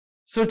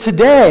So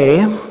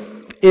today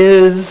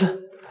is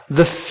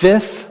the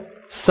fifth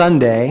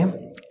Sunday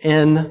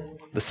in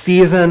the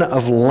season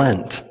of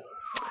Lent,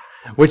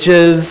 which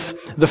is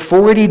the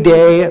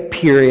 40-day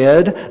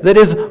period that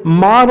is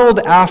modeled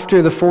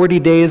after the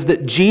 40 days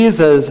that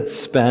Jesus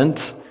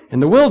spent in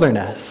the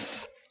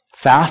wilderness,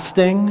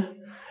 fasting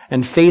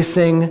and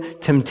facing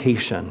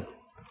temptation.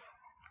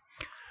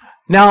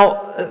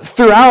 Now,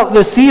 throughout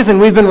the season,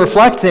 we've been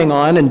reflecting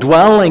on and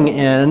dwelling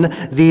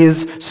in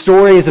these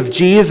stories of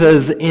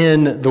Jesus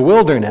in the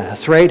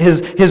wilderness, right?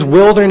 His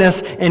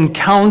wilderness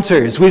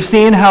encounters. We've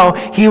seen how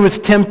he was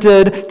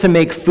tempted to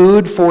make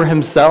food for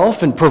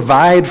himself and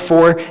provide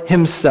for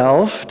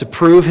himself to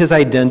prove his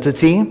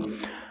identity,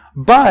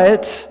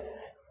 but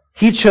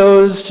he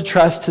chose to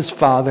trust his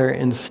Father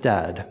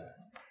instead.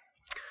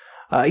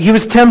 He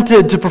was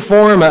tempted to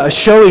perform a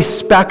showy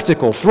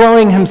spectacle,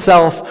 throwing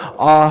himself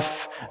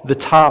off the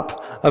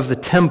top of the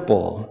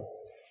temple.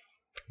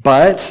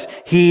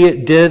 But he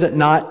did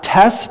not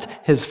test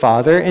his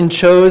Father and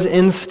chose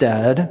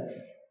instead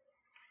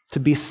to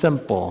be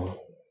simple.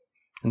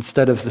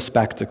 Instead of the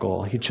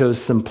spectacle, he chose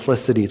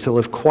simplicity, to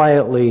live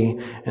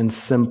quietly and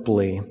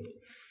simply.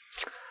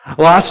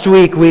 Last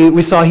week,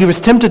 we saw he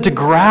was tempted to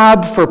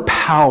grab for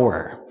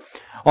power,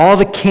 all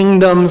the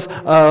kingdoms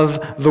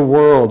of the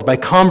world, by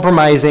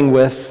compromising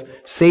with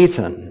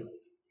Satan.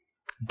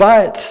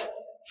 But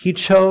he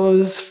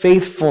chose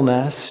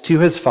faithfulness to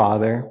his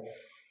Father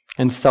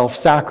and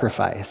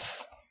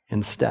self-sacrifice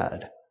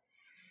instead.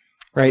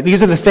 Right?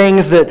 These are the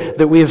things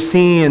that we have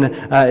seen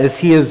as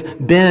he has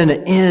been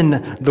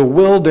in the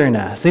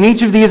wilderness. In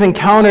each of these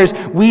encounters,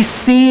 we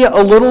see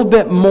a little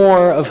bit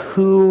more of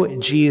who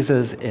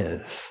Jesus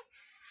is.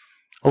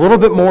 A little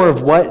bit more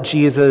of what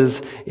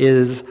Jesus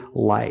is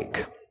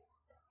like.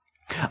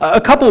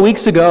 A couple of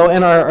weeks ago,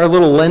 in our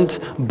little Lent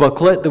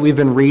booklet that we've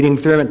been reading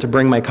through, I meant to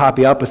bring my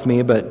copy up with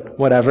me, but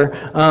whatever.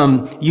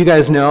 You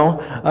guys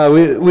know,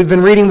 we've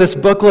been reading this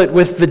booklet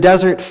with the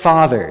Desert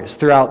Fathers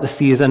throughout the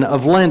season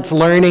of Lent,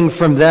 learning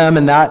from them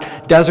in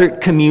that desert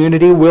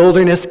community,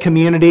 wilderness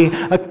community.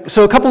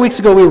 So a couple of weeks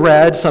ago, we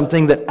read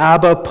something that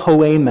Abba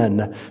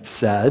Poemen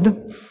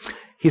said.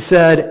 He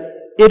said,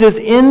 "It is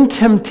in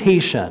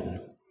temptation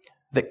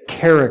that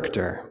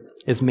character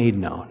is made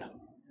known."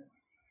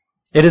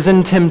 It is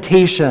in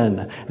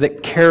temptation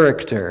that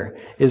character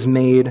is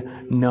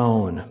made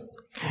known.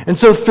 And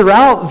so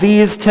throughout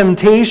these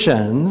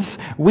temptations,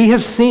 we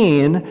have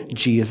seen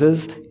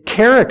Jesus'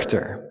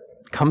 character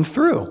come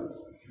through.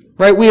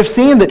 Right? We have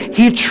seen that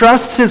he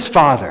trusts his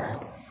Father.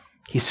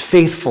 He's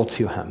faithful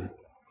to him.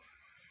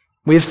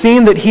 We have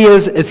seen that he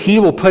is, as he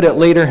will put it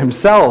later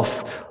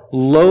himself,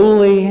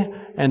 lowly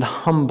and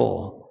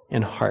humble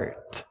in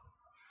heart.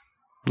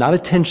 Not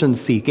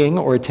attention-seeking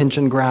or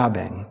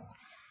attention-grabbing.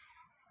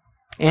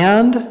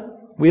 And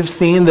we have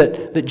seen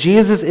that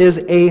Jesus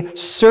is a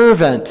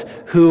servant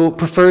who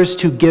prefers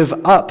to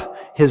give up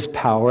his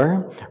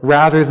power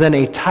rather than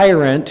a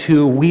tyrant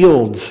who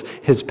wields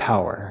his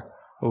power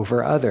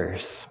over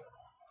others.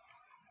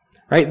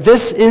 Right?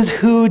 This is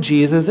who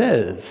Jesus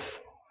is.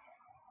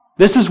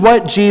 This is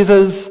what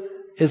Jesus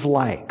is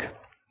like.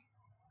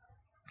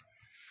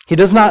 He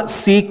does not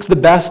seek the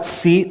best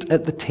seat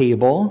at the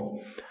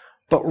table,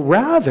 but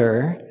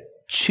rather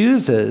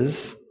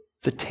chooses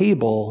the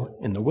table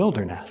in the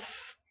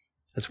wilderness,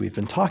 as we've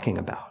been talking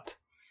about.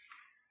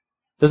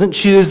 Doesn't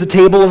choose the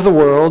table of the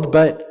world,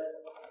 but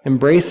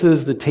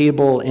embraces the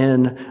table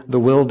in the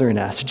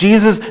wilderness.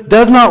 Jesus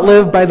does not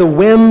live by the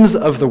whims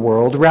of the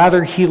world.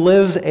 Rather, he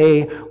lives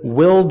a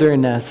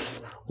wilderness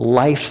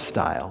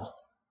lifestyle.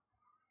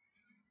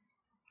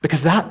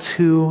 Because that's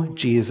who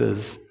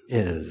Jesus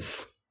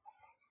is.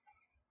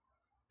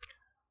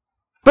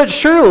 But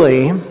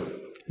surely,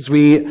 as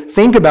we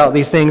think about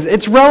these things,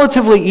 it's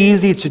relatively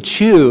easy to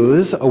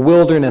choose a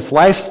wilderness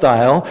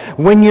lifestyle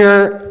when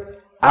you're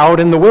out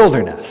in the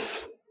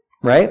wilderness,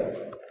 right?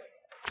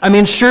 I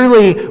mean,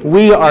 surely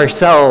we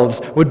ourselves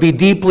would be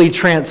deeply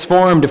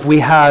transformed if we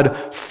had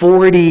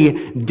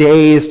 40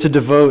 days to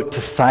devote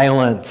to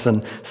silence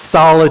and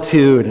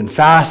solitude and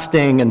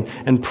fasting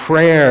and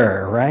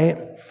prayer, right?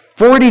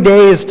 40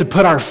 days to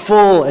put our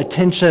full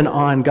attention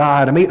on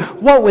God. I mean,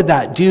 what would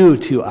that do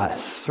to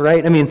us,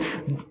 right? I mean,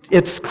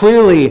 it's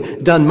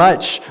clearly done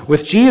much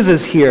with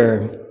Jesus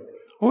here.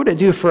 What would it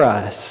do for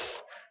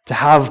us to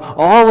have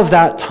all of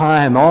that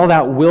time, all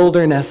that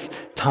wilderness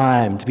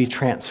time to be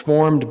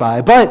transformed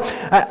by? But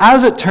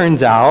as it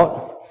turns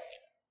out,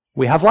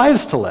 we have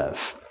lives to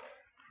live,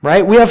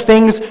 right? We have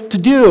things to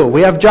do.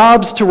 We have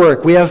jobs to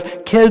work. We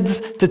have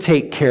kids to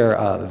take care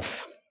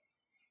of.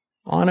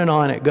 On and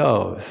on it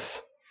goes.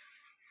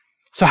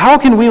 So how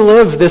can we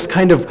live this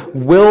kind of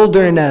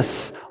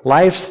wilderness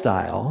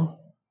lifestyle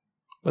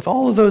with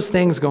all of those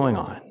things going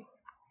on?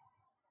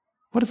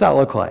 What does that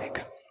look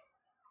like?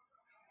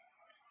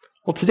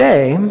 Well,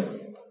 today, I'm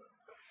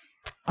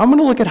going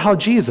to look at how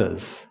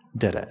Jesus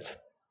did it.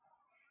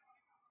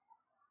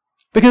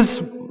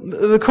 Because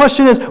the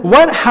question is,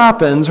 what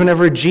happens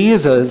whenever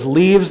Jesus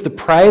leaves the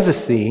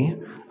privacy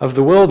of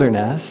the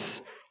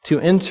wilderness to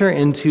enter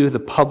into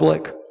the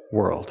public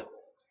world?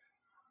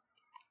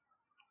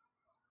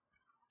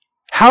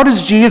 How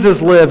does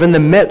Jesus live in the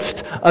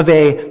midst of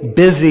a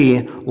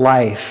busy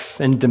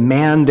life and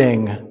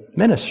demanding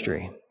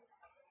ministry?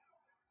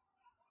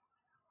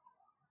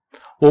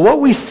 Well, what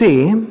we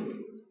see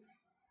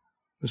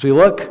as we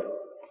look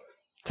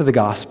to the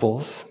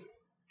Gospels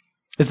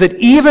is that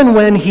even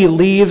when he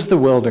leaves the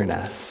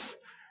wilderness,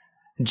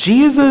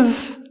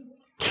 Jesus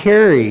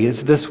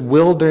carries this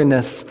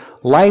wilderness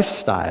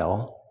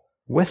lifestyle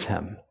with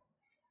him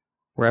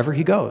wherever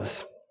he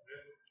goes.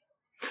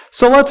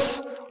 So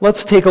let's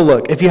take a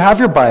look. If you have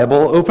your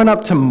Bible, open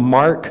up to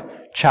Mark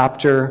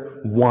chapter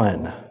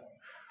 1.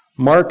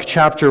 Mark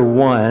chapter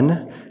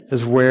 1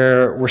 is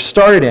where we're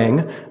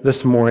starting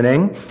this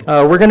morning.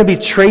 We're going to be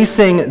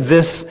tracing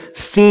this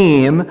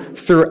theme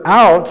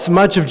throughout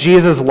much of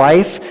Jesus'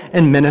 life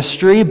and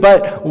ministry,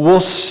 but we'll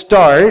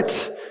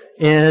start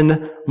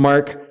in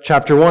Mark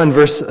chapter 1,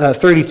 verse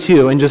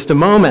 32 in just a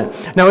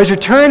moment. Now, as you're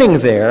turning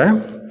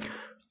there,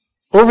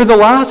 over the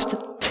last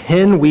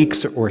 10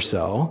 weeks or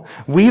so,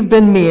 we've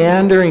been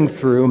meandering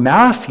through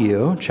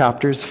Matthew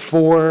chapters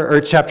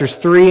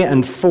 3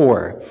 and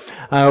 4.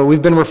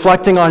 We've been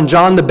reflecting on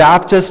John the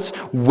Baptist's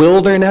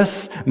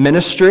wilderness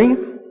ministry.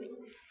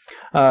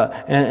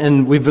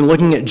 And we've been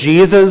looking at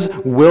Jesus'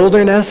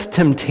 wilderness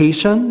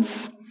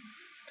temptations.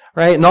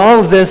 Right? And all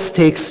of this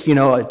takes,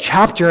 a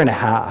chapter and a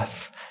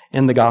half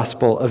in the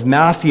Gospel of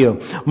Matthew.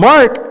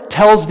 Mark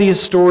tells these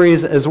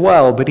stories as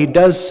well, but he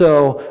does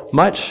so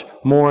much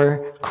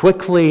more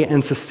quickly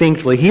and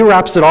succinctly. He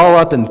wraps it all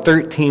up in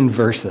 13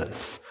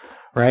 verses,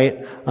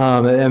 right?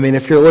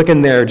 If you're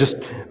looking there,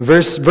 just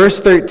verse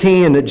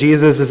 13, that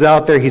Jesus is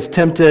out there, he's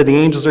tempted, the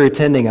angels are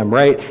attending him,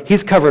 right?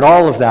 He's covered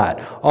all of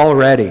that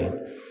already.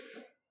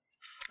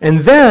 And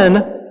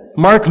then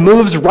Mark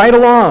moves right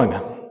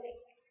along.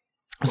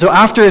 So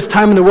after his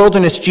time in the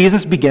wilderness,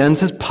 Jesus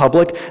begins his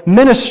public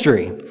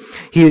ministry.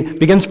 He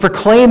begins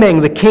proclaiming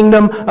the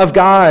kingdom of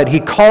God. He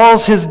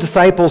calls his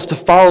disciples to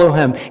follow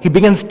him. He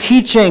begins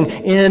teaching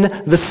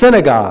in the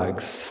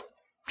synagogues,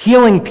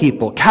 healing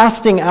people,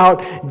 casting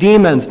out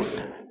demons.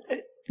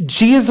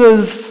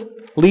 Jesus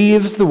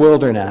leaves the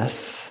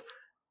wilderness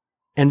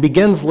and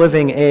begins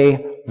living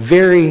a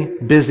very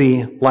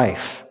busy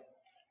life.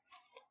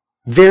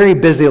 Very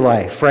busy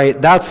life,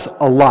 right? That's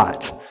a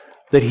lot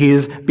that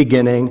he's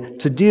beginning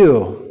to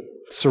do,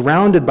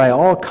 surrounded by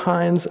all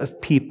kinds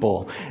of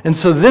people. And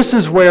so this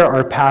is where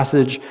our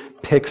passage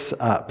picks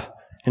up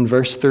in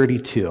verse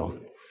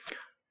 32.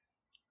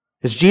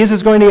 Is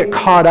Jesus going to get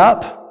caught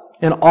up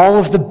in all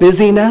of the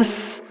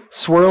busyness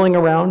swirling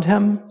around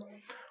him?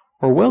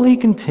 Or will he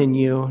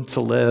continue to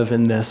live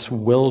in this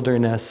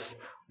wilderness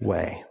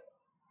way?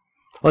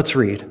 Let's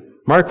read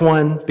Mark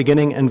 1,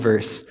 beginning in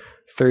verse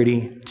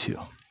 32.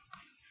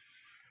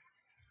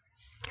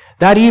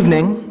 That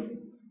evening,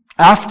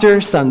 after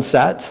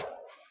sunset,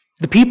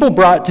 the people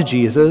brought to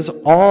Jesus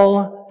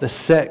all the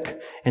sick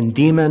and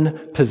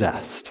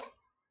demon-possessed.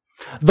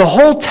 The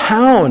whole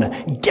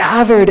town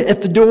gathered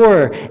at the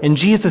door, and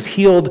Jesus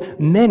healed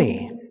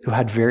many who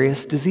had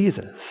various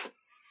diseases.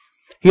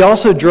 He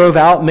also drove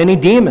out many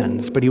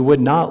demons, but he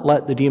would not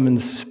let the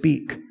demons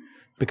speak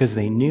because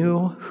they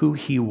knew who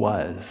he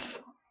was.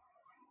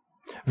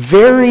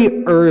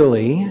 Very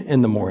early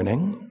in the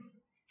morning,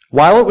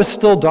 while it was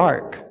still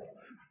dark,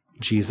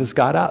 Jesus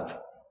got up.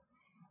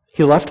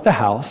 He left the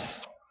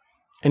house,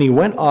 and he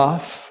went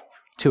off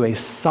to a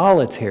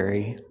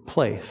solitary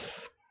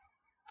place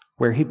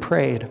where he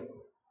prayed.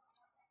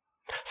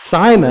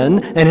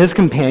 Simon and his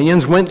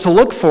companions went to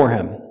look for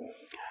him,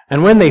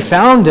 and when they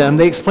found him,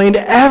 they explained,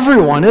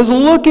 "Everyone is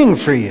looking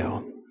for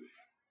you."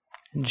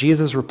 And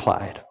Jesus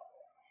replied,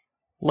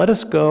 "Let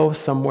us go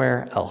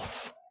somewhere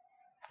else,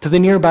 to the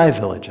nearby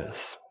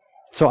villages,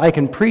 so I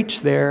can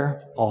preach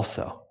there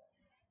also.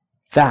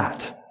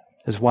 That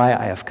is why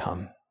I have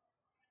come."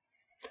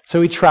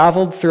 So he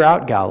traveled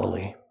throughout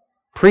Galilee,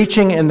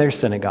 preaching in their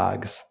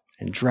synagogues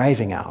and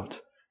driving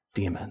out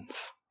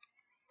demons.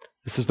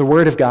 This is the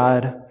word of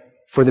God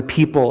for the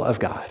people of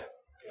God.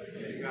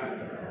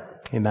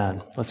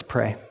 Amen. Let's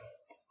pray.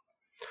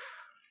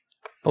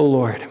 Oh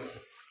Lord,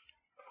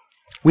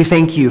 we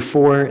thank you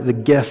for the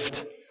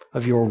gift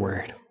of your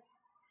word.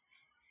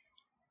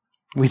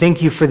 We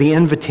thank you for the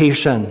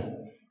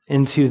invitation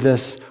into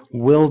this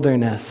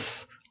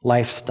wilderness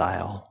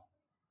lifestyle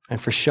and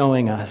for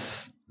showing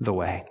us the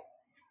way.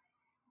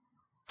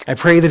 I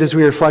pray that as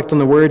we reflect on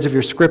the words of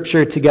your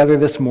scripture together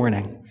this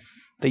morning,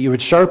 that you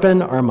would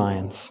sharpen our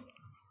minds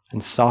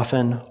and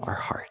soften our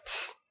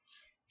hearts,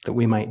 that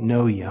we might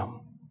know you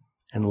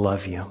and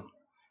love you.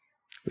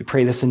 We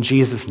pray this in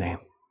Jesus' name.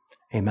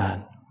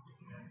 Amen.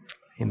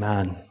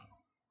 Amen.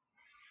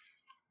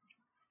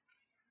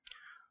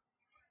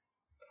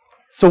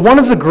 So one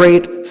of the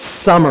great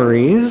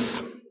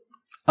summaries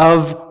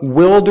of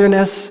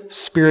wilderness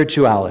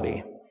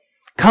spirituality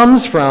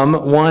comes from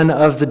one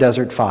of the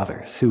Desert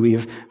Fathers who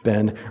we've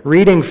been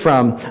reading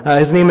from.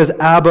 His name is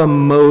Abba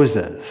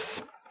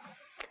Moses.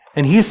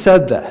 And he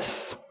said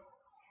this: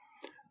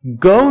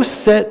 "Go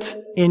sit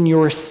in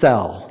your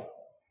cell,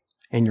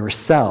 and your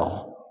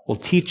cell will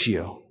teach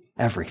you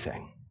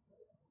everything."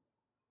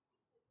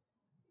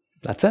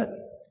 That's it.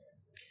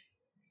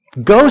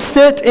 Go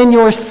sit in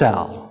your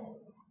cell,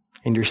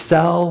 and your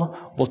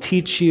cell will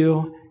teach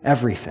you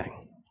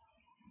everything.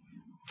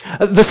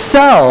 The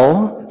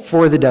cell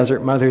for the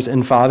desert mothers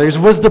and fathers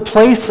was the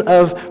place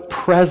of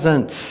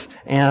presence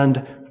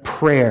and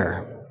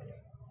prayer.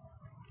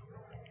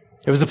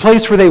 It was the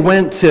place where they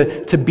went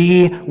to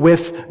be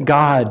with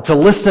God, to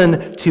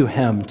listen to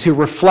Him, to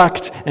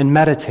reflect and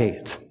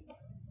meditate.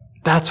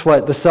 That's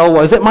what the cell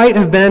was. It might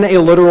have been a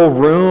literal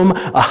room,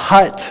 a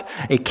hut,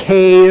 a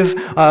cave.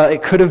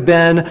 It could have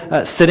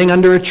been sitting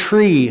under a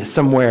tree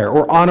somewhere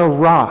or on a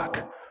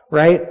rock,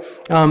 right?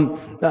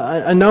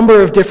 A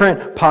number of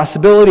different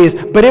possibilities.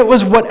 But it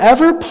was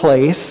whatever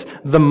place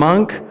the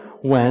monk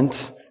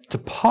went to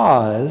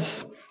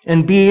pause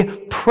and be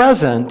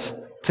present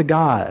to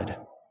God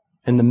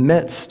in the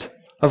midst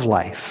of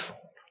life.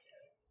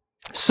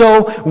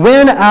 So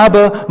when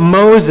Abba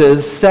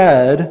Moses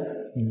said,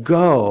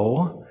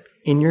 "Go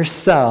in your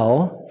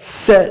cell,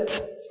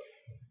 sit,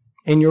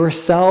 and your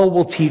cell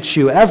will teach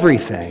you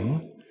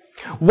everything,"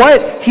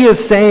 what he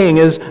is saying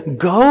is,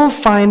 go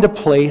find a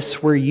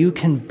place where you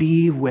can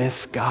be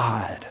with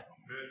God.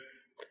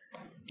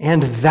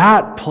 And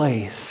that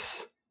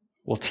place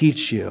will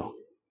teach you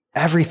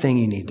everything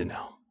you need to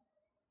know.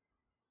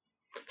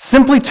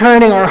 Simply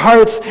turning our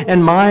hearts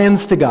and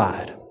minds to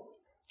God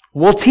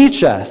will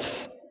teach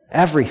us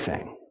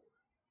everything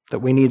that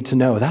we need to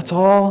know. That's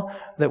all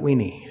that we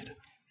need.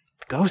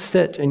 Go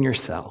sit in your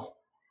cell,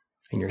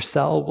 and your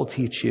cell will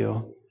teach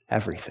you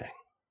everything.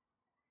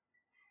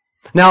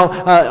 Now,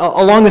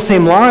 along the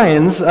same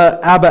lines,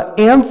 Abba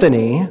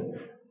Anthony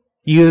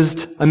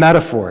used a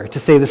metaphor to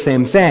say the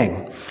same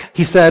thing.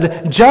 He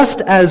said,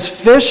 just as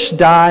fish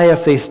die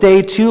if they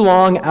stay too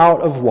long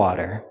out of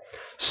water,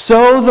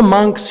 so the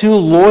monks who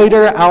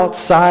loiter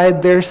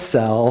outside their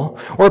cell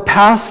or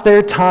pass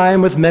their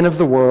time with men of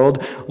the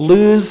world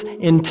lose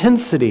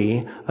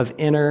intensity of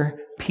inner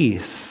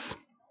peace.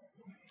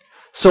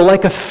 So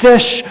like a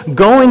fish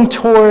going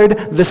toward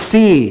the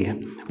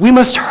sea, we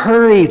must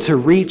hurry to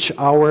reach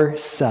our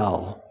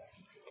cell,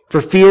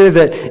 for fear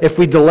that if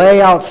we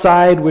delay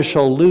outside, we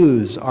shall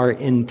lose our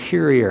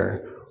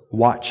interior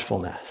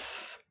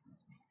watchfulness.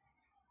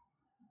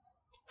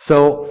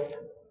 So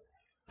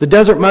the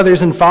desert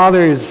mothers and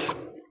fathers,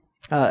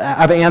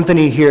 Abba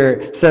Anthony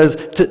here says,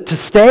 to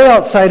stay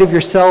outside of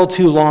your cell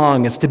too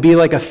long is to be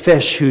like a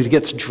fish who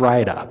gets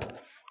dried up,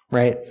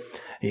 right?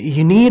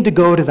 You need to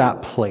go to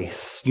that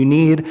place. You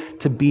need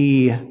to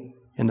be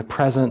in the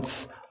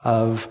presence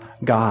of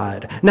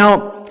God.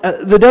 Now,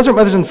 the desert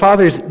mothers and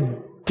fathers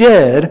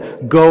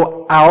did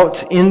go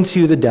out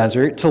into the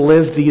desert to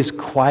live these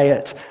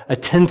quiet,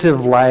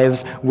 attentive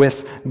lives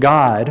with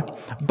God,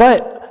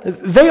 but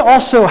they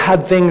also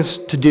had things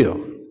to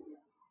do.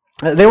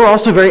 They were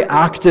also very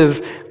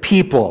active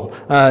people,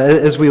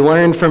 as we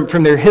learned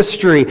from their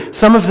history.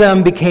 Some of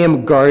them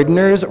became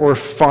gardeners or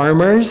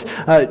farmers,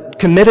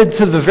 committed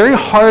to the very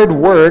hard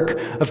work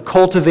of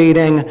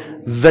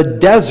cultivating the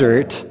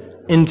desert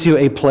into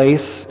a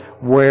place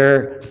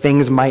where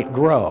things might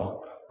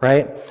grow,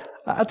 right?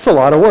 That's a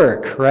lot of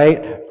work,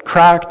 right?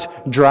 Cracked,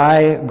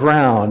 dry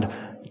ground,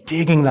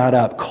 digging that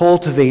up,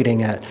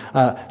 cultivating it,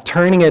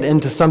 turning it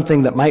into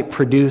something that might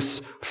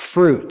produce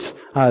fruit.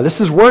 This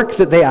is work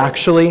that they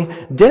actually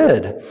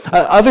did.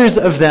 Others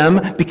of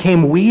them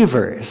became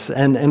weavers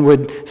and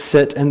would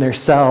sit in their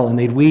cell and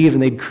they'd weave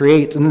and they'd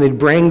create and then they'd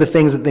bring the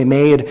things that they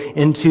made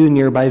into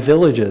nearby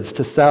villages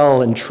to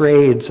sell and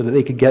trade so that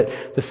they could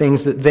get the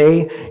things that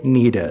they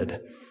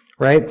needed,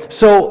 right?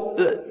 So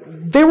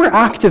they were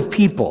active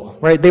people,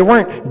 right? They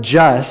weren't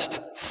just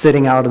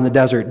sitting out in the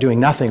desert doing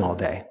nothing all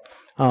day.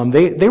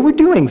 They were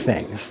doing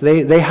things.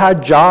 They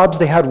had jobs,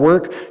 they had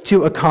work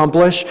to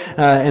accomplish,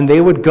 and they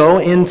would go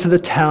into the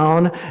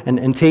town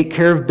and take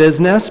care of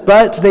business,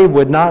 but they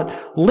would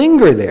not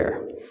linger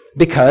there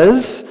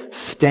because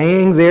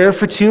staying there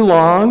for too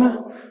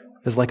long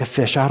is like a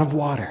fish out of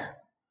water,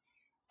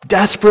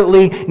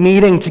 desperately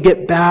needing to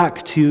get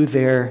back to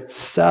their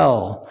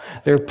cell,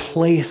 their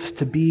place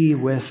to be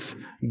with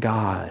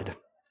God.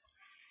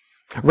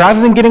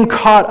 Rather than getting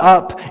caught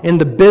up in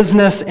the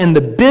business and the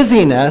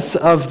busyness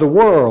of the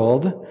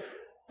world,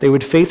 they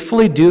would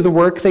faithfully do the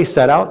work they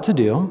set out to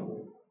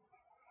do,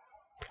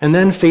 and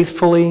then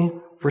faithfully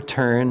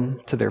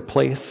return to their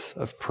place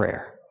of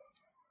prayer.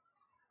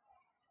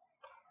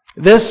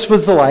 This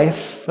was the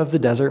life of the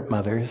desert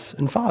mothers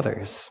and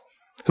fathers,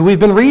 who we've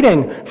been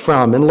reading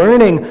from and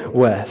learning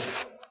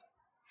with.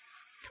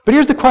 But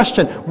here's the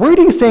question: where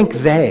do you think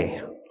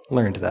they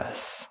learned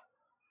this?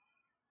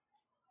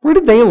 Where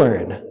did they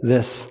learn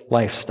this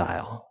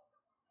lifestyle?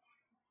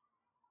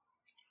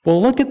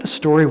 Well, look at the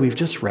story we've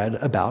just read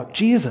about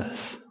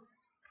Jesus,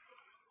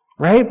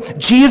 right?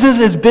 Jesus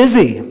is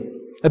busy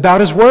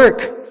about his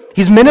work.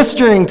 He's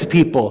ministering to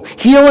people,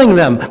 healing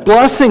them,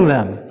 blessing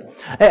them.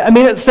 I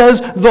mean, it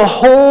says the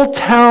whole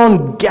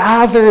town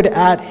gathered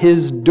at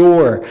his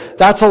door.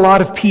 That's a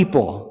lot of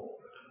people,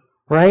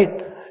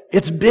 right?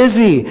 It's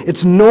busy.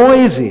 It's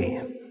noisy.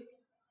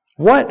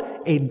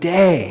 What a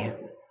day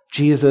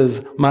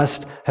Jesus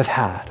must have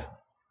had.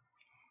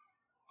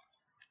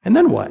 And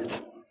then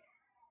what?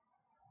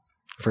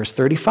 Verse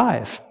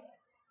 35.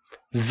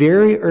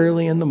 Very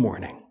early in the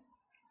morning,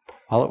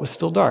 while it was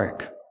still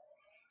dark,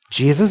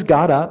 Jesus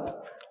got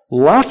up,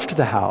 left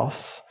the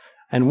house,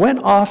 and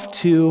went off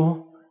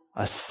to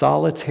a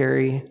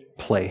solitary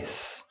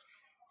place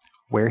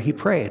where he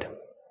prayed.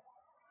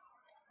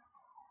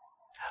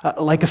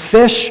 Like a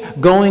fish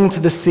going to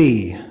the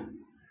sea,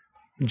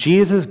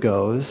 Jesus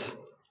goes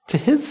to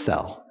his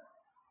cell.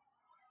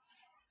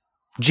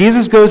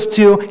 Jesus goes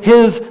to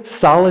his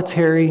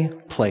solitary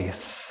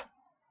place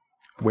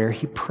where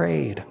he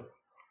prayed.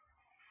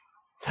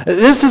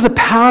 This is a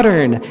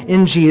pattern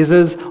in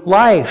Jesus'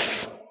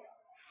 life.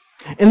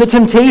 In the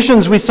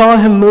temptations, we saw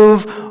him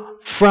move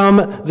from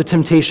the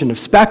temptation of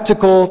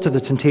spectacle to the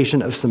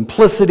temptation of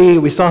simplicity.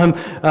 We saw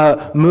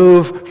him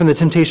move from the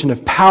temptation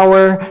of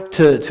power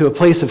to a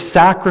place of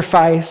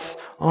sacrifice,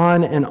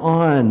 on and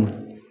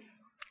on.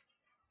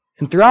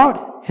 And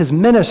throughout his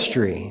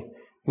ministry,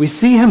 we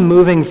see him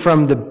moving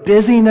from the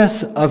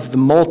busyness of the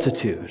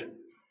multitude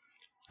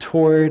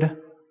toward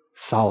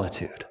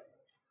solitude.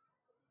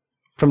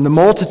 From the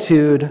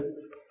multitude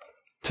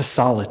to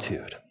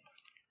solitude.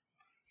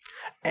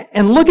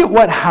 And look at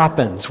what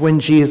happens when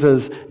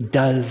Jesus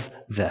does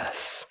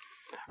this.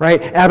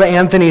 Right? Abba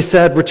Anthony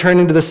said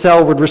returning to the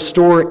cell would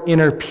restore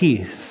inner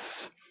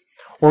peace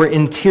or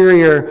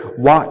interior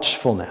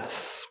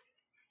watchfulness.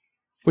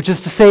 Which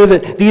is to say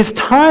that these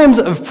times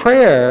of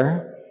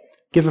prayer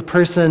give a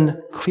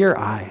person clear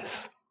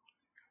eyes.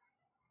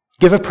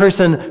 Give a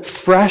person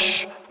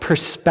fresh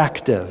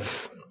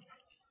perspective.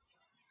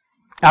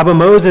 Abba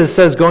Moses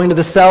says going to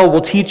the cell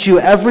will teach you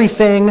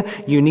everything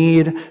you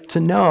need to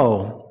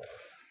know.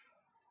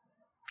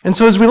 And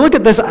so as we look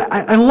at this,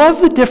 I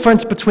love the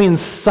difference between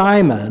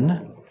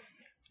Simon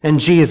and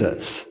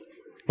Jesus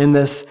in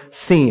this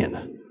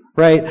scene,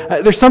 right?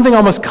 There's something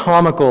almost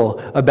comical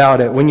about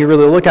it when you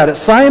really look at it.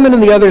 Simon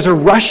and the others are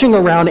rushing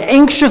around,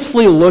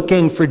 anxiously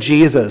looking for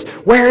Jesus.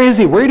 Where is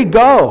he? Where'd he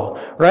go?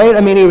 Right?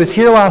 I mean, he was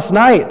here last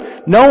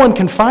night. No one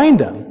can find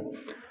him.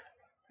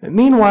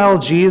 Meanwhile,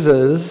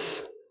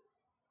 Jesus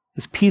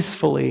is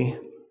peacefully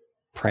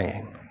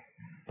praying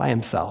by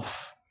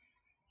himself,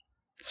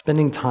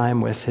 spending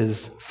time with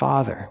his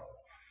Father.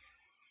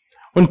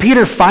 When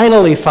Peter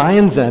finally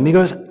finds him, he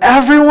goes,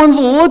 "Everyone's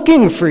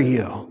looking for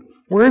you.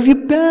 Where have you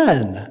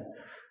been?"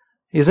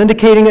 He's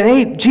indicating,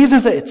 hey,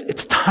 Jesus,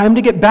 it's time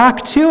to get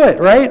back to it,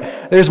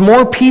 right? There's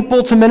more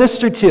people to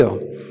minister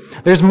to.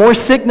 There's more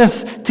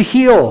sickness to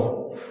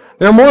heal.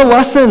 There are more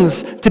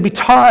lessons to be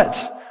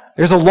taught.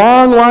 There's a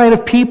long line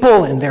of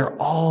people, and they're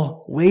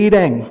all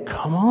waiting.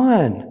 Come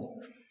on.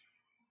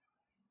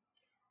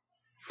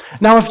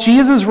 Now, if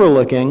Jesus were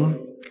looking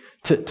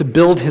to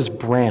build his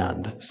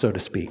brand, so to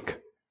speak,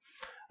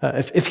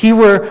 if he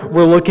were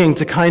looking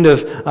to kind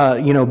of,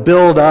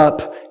 build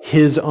up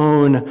his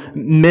own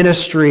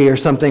ministry or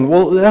something,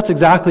 well, that's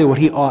exactly what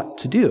he ought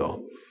to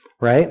do,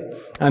 right?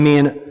 I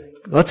mean,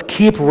 let's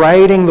keep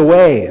riding the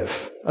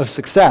wave of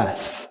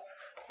success.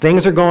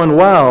 Things are going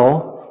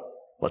well.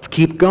 Let's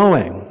keep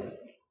going.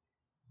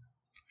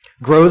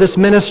 Grow this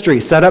ministry,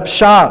 set up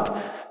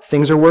shop.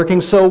 Things are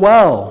working so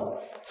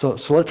well. So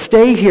let's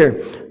stay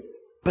here.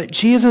 But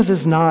Jesus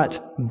is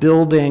not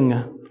building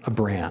a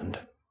brand.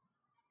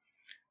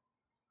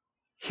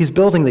 He's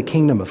building the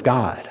kingdom of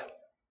God.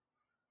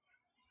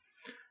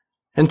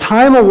 And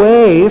time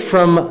away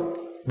from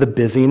the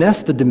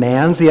busyness, the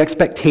demands, the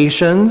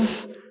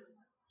expectations,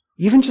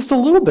 even just a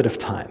little bit of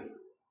time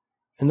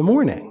in the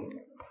morning,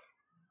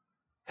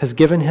 has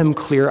given him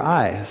clear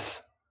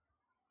eyes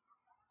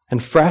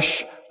and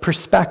fresh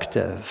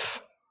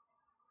perspective.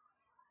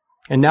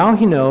 And now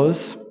he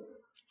knows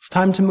it's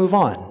time to move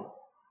on.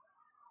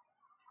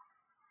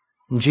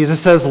 And Jesus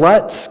says,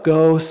 let's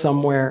go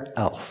somewhere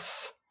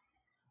else.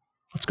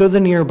 Let's go to the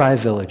nearby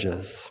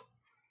villages.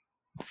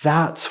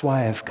 That's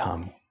why I've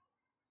come.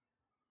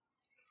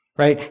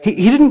 Right?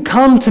 He didn't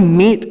come to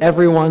meet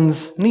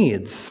everyone's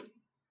needs.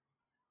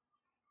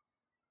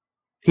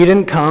 He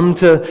didn't come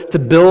to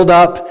build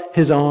up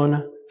his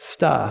own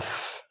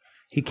stuff.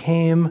 He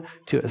came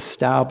to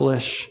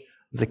establish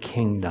the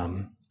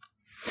kingdom.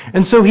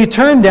 And so he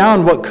turned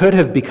down what could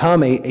have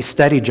become a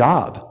steady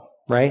job,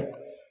 right?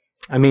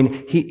 I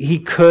mean, he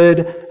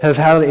could have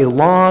had a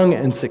long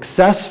and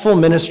successful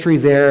ministry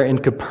there in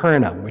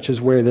Capernaum, which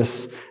is where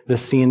this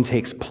scene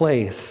takes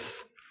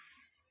place.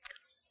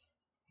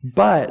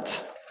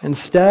 But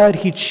instead,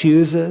 he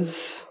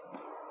chooses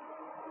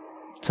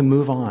to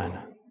move on.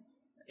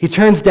 He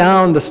turns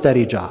down the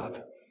steady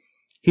job.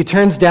 He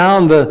turns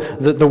down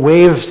the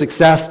wave of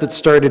success that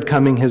started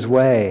coming his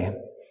way.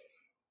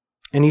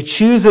 And he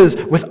chooses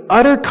with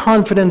utter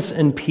confidence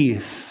and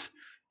peace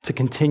to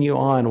continue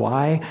on.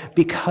 Why?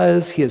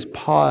 Because he has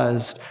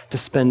paused to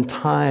spend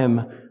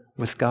time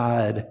with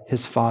God,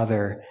 his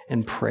Father,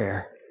 in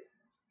prayer.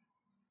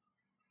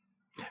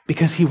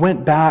 Because he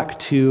went back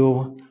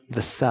to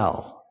the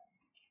cell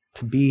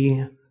to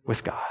be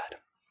with God.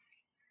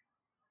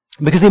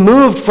 Because he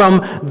moved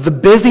from the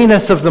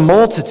busyness of the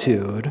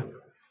multitude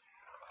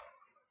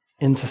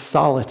into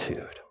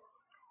solitude.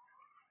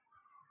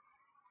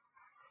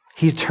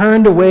 He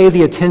turned away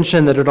the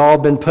attention that had all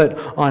been put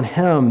on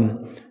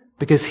him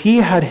because he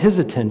had his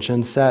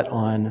attention set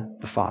on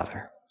the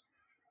Father.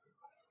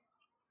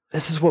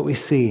 This is what we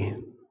see,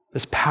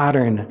 this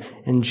pattern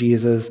in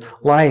Jesus'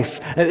 life.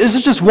 And this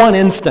is just one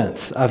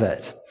instance of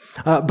it.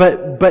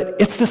 But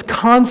it's this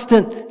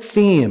constant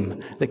theme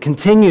that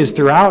continues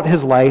throughout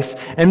his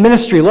life and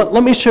ministry.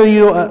 Let me show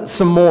you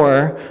some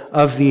more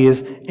of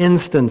these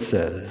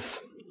instances.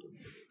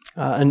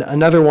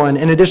 Another one,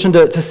 in addition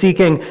to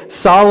seeking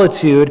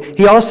solitude,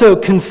 he also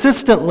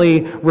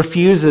consistently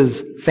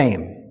refuses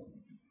fame.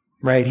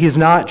 Right? He's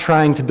not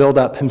trying to build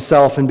up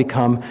himself and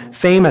become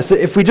famous.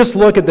 If we just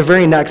look at the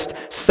very next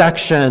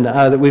section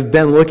that we've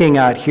been looking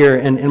at here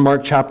in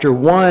Mark chapter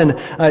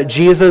 1,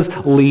 Jesus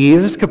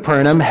leaves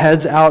Capernaum,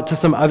 heads out to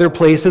some other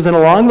places, and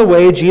along the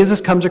way,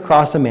 Jesus comes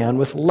across a man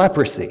with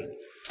leprosy.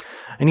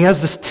 And he has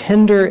this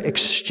tender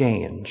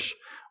exchange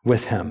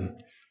with him,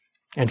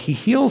 and he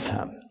heals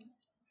him.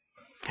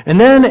 And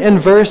then in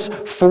verse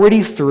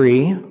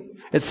 43,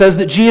 it says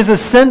that Jesus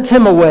sent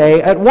him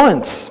away at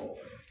once.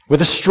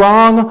 With a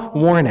strong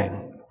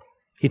warning,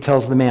 he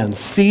tells the man,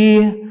 see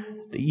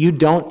that you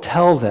don't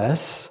tell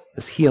this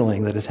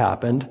healing that has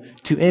happened,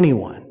 to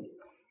anyone.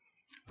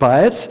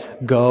 But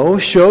go,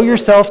 show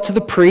yourself to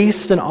the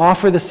priest and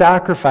offer the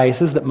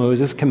sacrifices that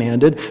Moses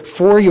commanded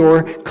for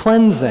your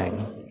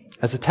cleansing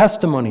as a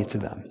testimony to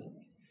them.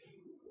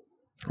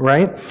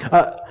 Right?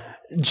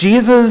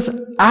 Jesus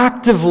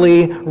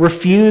actively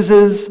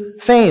refuses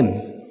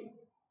fame.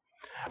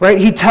 Right?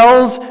 He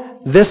tells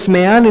this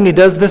man, and he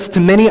does this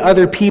to many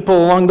other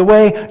people along the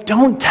way,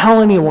 don't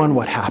tell anyone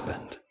what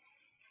happened,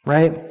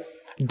 right?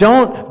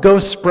 Don't go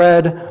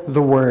spread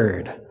the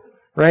word,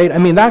 right? I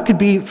mean, that could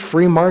be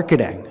free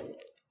marketing.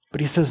 But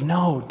he says,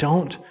 no,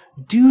 don't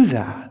do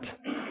that.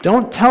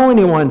 Don't tell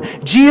anyone.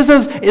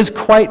 Jesus is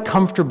quite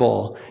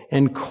comfortable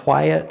in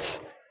quiet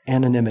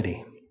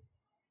anonymity.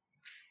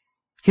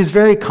 He's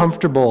very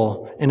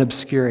comfortable in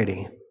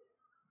obscurity.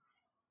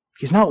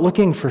 He's not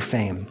looking for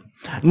fame.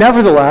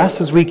 Nevertheless,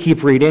 as we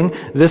keep reading,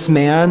 this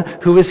man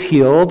who is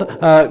healed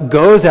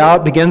goes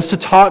out, begins to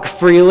talk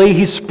freely.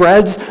 He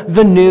spreads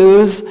the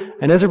news,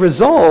 and as a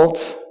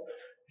result,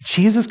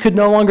 Jesus could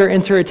no longer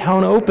enter a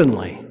town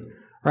openly,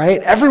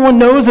 right? Everyone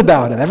knows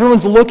about him.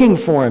 Everyone's looking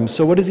for him.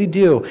 So what does he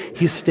do?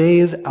 He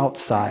stays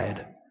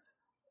outside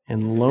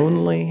in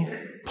lonely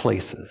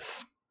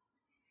places.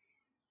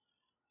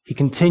 He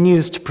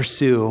continues to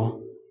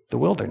pursue the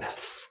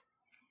wilderness.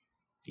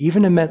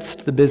 Even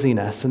amidst the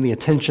busyness and the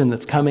attention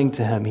that's coming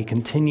to him, he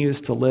continues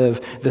to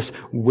live this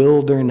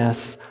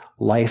wilderness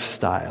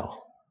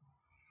lifestyle.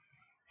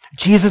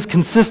 Jesus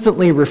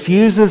consistently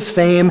refuses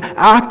fame,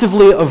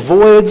 actively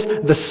avoids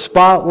the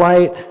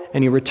spotlight,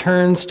 and he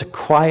returns to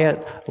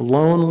quiet,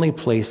 lonely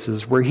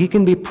places where he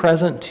can be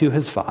present to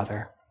his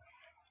Father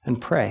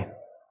and pray.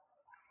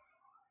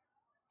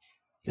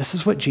 This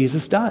is what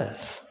Jesus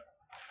does.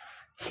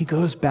 He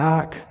goes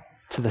back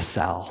to the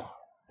cell,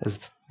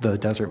 as the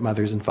desert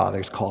mothers and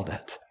fathers called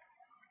it.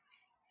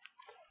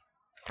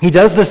 He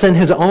does this in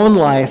his own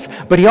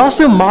life, but he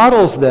also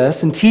models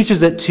this and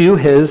teaches it to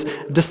his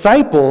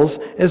disciples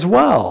as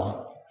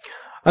well.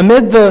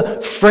 Amid the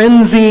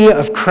frenzy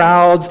of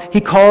crowds, he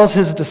calls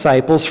his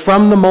disciples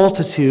from the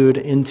multitude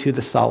into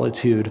the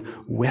solitude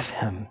with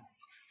him.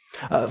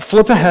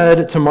 Flip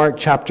ahead to Mark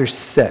chapter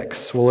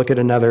 6. We'll look at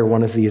another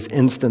one of these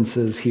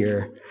instances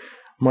here.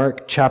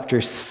 Mark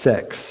chapter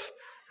 6.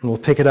 And we'll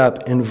pick it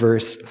up in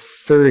verse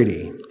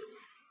 30.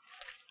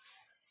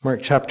 Mark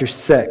chapter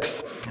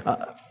 6.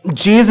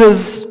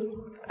 Jesus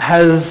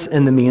has,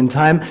 in the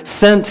meantime,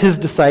 sent his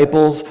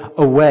disciples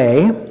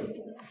away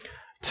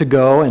to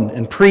go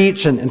and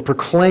preach and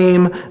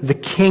proclaim the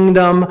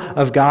kingdom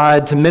of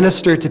God, to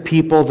minister to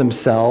people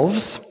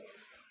themselves.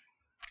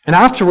 And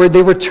afterward,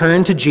 they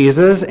returned to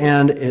Jesus,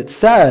 and it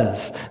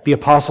says, the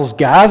apostles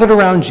gathered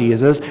around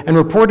Jesus and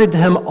reported to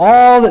him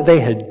all that they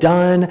had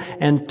done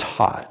and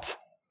taught.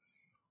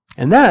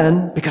 And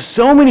then, because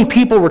so many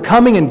people were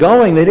coming and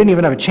going, they didn't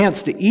even have a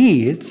chance to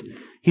eat,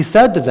 he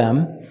said to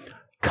them,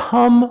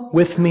 come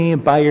with me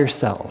by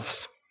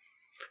yourselves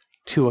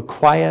to a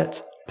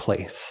quiet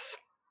place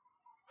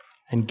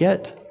and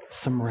get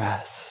some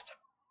rest.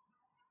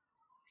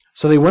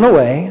 So they went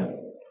away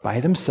by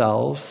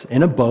themselves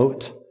in a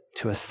boat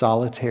to a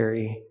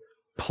solitary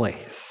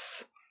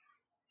place.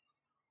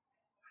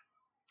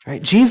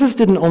 Right? Jesus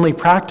didn't only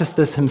practice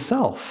this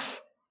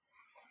himself.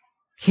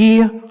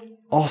 He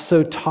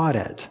also taught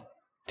it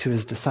to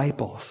his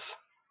disciples.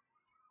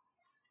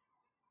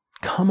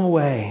 Come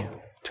away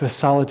to a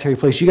solitary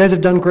place. You guys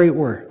have done great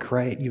work,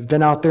 right? You've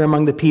been out there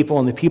among the people,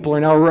 and the people are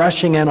now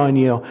rushing in on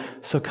you.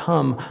 So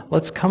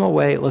let's come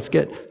away. Let's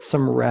get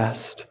some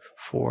rest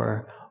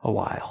for a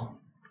while.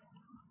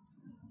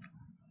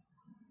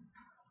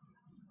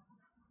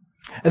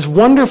 As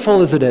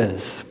wonderful as it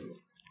is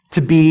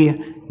to be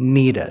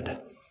needed,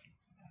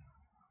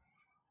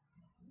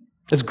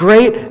 as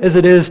great as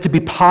it is to be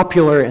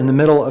popular in the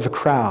middle of a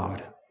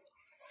crowd,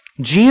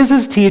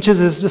 Jesus teaches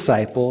his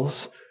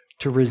disciples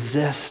to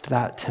resist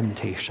that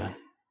temptation.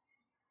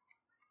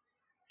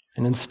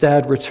 and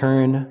instead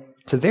return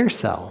to their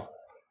cell,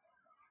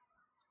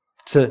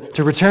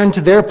 to return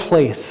to their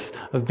place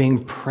of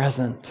being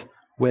present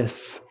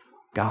with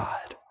God.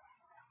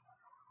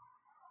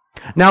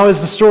 Now, as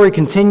the story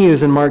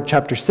continues in Mark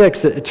chapter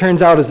 6, it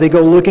turns out as they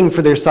go looking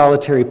for their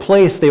solitary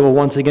place, they will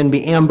once again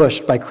be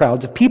ambushed by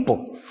crowds of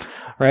people,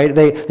 right?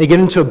 They get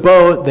into a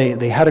boat,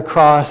 they head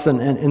across,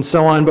 and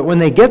so on. But when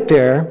they get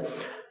there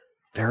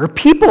are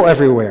people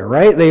everywhere,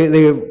 right?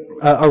 They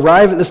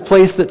arrive at this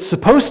place that's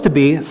supposed to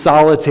be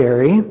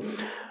solitary,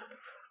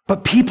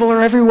 but people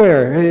are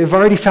everywhere. They've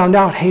already found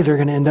out, hey, they're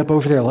going to end up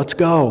over there. Let's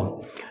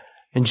go.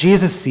 And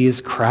Jesus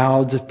sees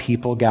crowds of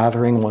people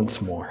gathering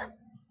once more.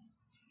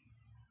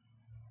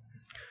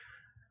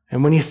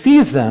 And when he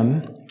sees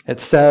them, it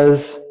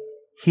says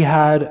he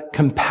had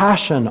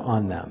compassion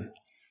on them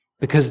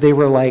because they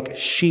were like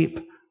sheep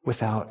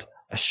without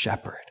a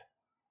shepherd.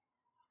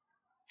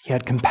 He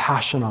had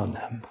compassion on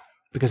them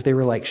because they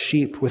were like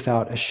sheep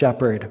without a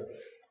shepherd.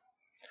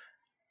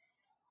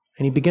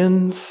 And he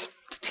begins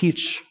to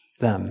teach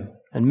them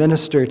and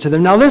minister to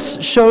them. Now, this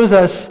shows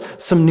us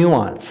some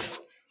nuance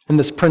in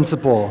this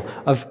principle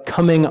of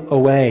coming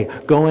away,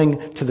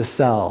 going to the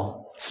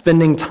cell,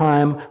 spending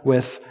time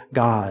with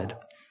God.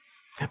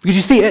 Because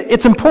you see,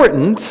 it's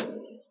important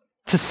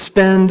to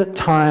spend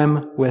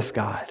time with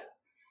God.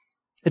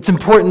 It's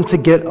important to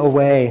get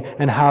away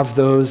and have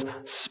those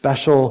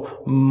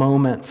special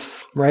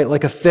moments, right?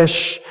 Like a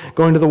fish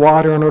going to the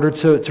water in order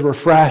to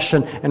refresh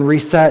and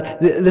reset.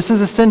 This is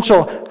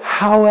essential.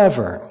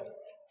 However,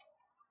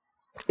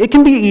 it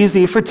can be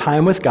easy for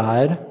time with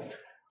God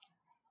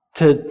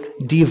to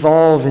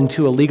devolve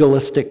into a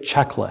legalistic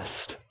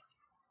checklist.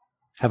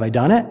 Have I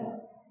done it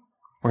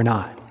or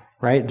not?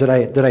 Right? Did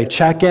I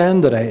check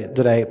in?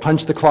 Did I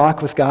punch the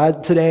clock with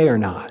God today or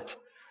not?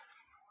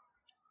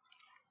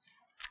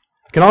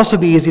 It can also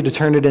be easy to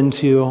turn it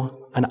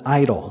into an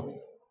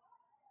idol.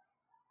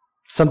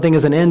 Something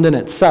as an end in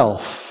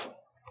itself.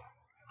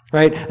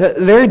 Right?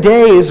 There are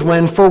days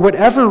when, for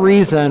whatever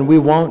reason, we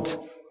won't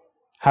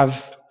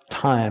have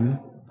time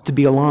to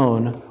be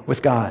alone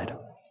with God.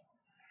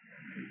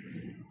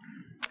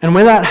 And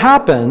when that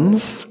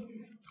happens,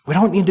 we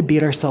don't need to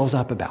beat ourselves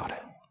up about it.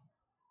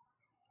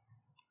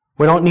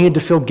 We don't need to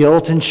feel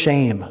guilt and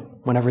shame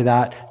whenever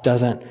that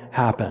doesn't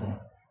happen,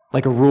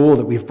 like a rule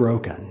that we've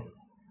broken.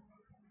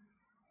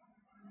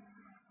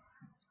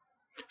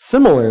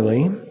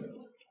 Similarly,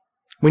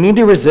 we need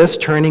to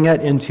resist turning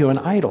it into an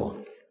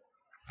idol.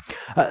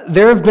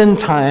 There have been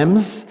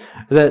times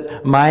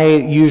that my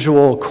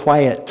usual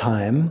quiet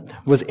time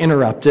was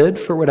interrupted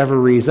for whatever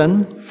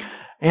reason,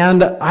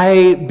 and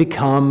I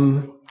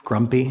become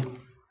grumpy,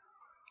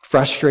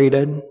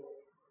 frustrated,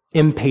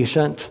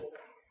 impatient.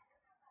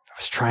 I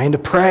was trying to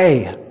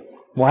pray.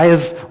 Why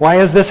is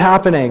this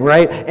happening,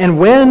 right? And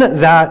when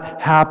that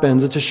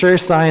happens, it's a sure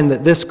sign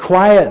that this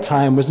quiet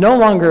time was no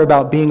longer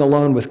about being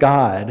alone with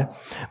God,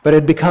 but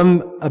had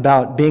become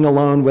about being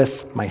alone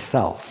with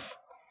myself,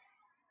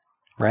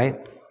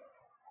 right?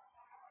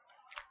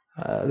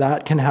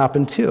 That can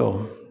happen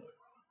too.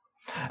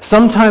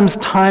 Sometimes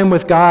time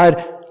with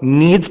God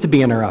needs to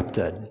be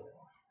interrupted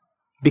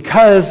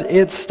because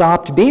it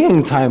stopped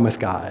being time with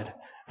God.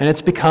 And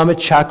it's become a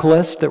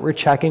checklist that we're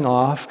checking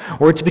off,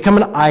 or it's become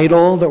an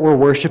idol that we're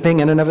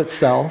worshiping in and of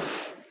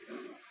itself.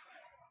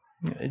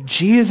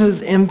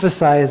 Jesus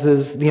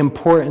emphasizes the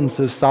importance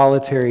of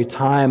solitary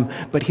time,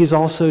 but he's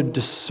also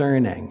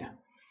discerning.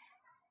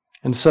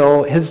 And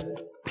so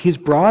he's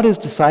brought his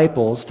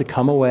disciples to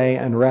come away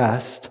and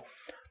rest,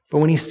 but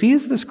when he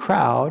sees this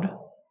crowd,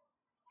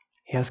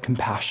 he has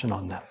compassion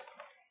on them,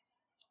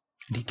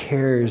 and he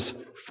cares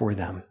for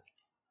them.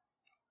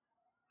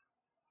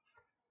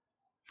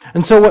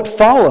 And so what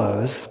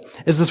follows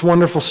is this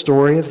wonderful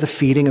story of the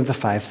feeding of the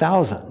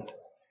 5,000.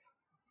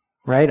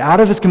 Right? Out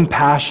of his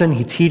compassion,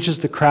 he teaches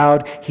the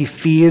crowd, he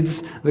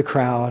feeds the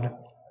crowd.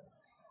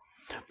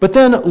 But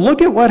then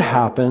look at what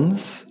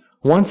happens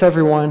once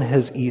everyone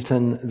has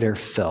eaten their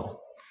fill.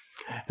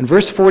 In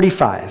verse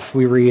 45,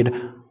 we read,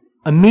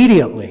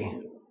 "Immediately,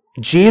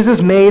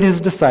 Jesus made his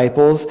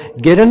disciples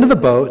get into the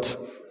boat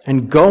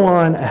and go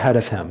on ahead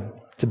of him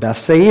to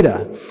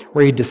Bethsaida,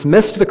 where he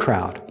dismissed the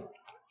crowd."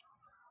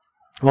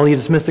 Well, he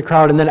dismissed the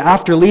crowd, and then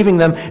after leaving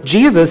them,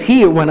 Jesus,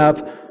 he went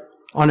up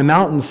on a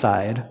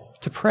mountainside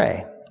to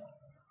pray.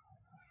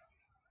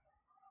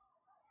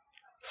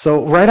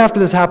 So right after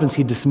this happens,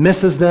 he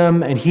dismisses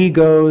them, and he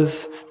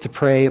goes to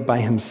pray by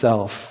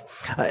himself.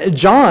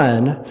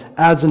 John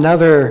adds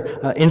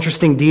another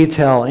interesting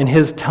detail in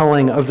his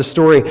telling of the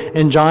story.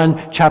 In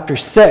John chapter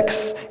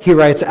 6, he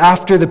writes,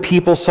 after the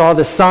people saw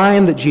the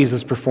sign that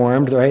Jesus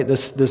performed, right,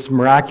 this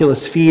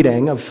miraculous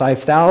feeding of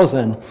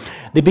 5,000,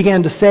 they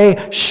began to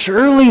say,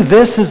 "Surely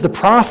this is the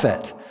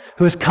prophet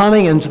who is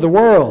coming into the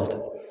world."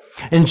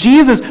 And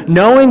Jesus,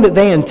 knowing that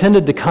they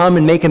intended to come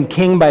and make him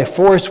king by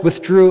force,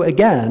 withdrew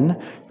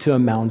again to a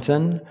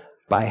mountain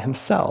by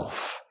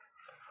himself.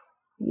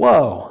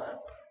 Whoa.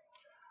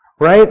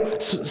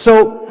 Right?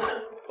 So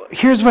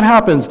here's what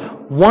happens.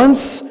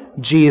 Once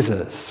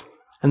Jesus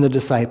and the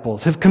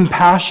disciples, have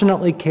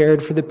compassionately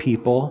cared for the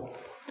people,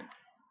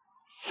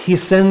 he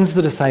sends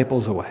the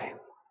disciples away.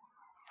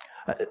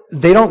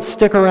 They don't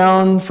stick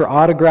around for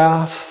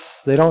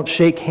autographs. They don't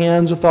shake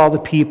hands with all the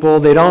people.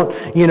 They don't,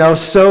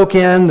 soak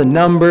in the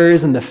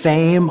numbers and the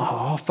fame.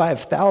 Oh,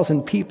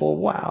 5,000 people,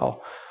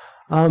 wow.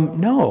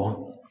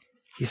 No,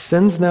 he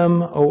sends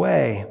them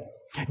away.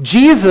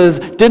 Jesus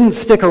didn't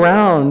stick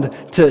around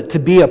to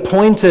be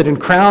appointed and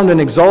crowned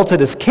and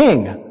exalted as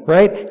king,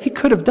 right? He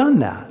could have done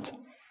that.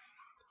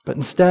 But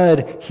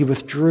instead, he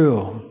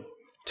withdrew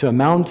to a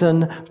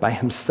mountain by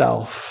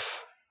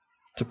himself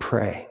to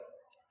pray.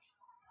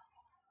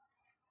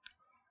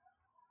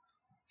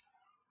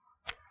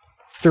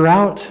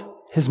 Throughout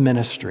his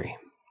ministry,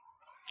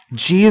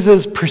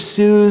 Jesus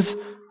pursues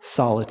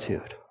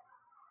solitude.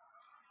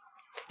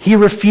 He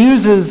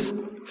refuses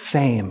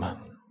fame.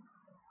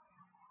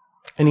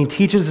 And he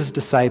teaches his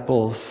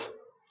disciples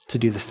to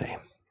do the same.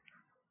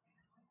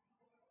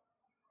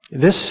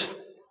 This,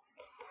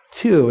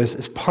 too,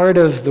 is part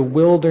of the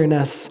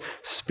wilderness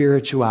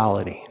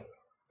spirituality.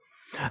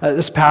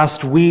 This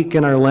past week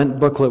in our Lent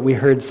booklet, we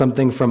heard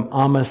something from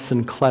Amos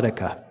and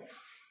Cletica,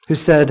 who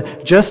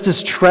said, "Just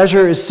as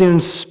treasure is soon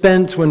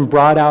spent when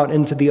brought out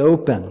into the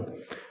open,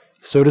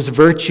 so does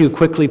virtue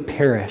quickly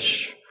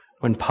perish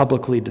when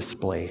publicly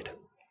displayed.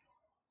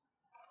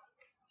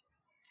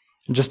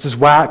 And just as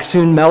wax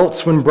soon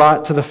melts when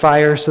brought to the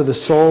fire, so the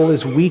soul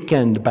is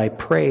weakened by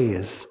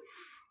praise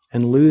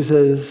and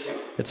loses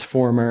its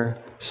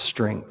former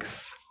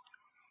strength."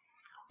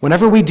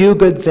 Whenever we do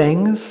good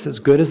things, as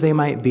good as they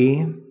might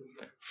be,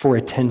 for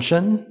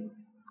attention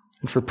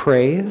and for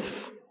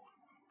praise,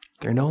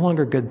 they're no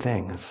longer good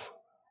things,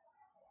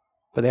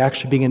 but they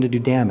actually begin to do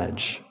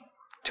damage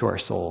to our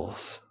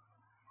souls.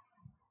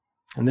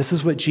 And this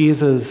is what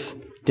Jesus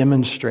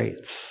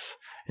demonstrates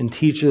and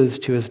teaches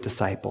to his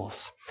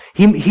disciples.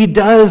 He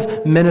does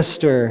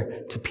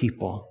minister to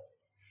people.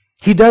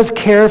 He does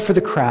care for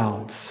the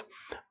crowds.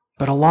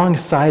 But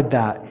alongside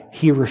that,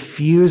 he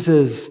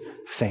refuses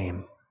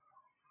fame.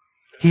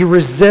 He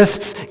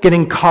resists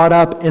getting caught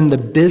up in the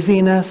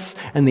busyness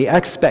and the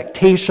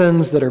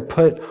expectations that are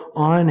put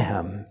on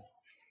him,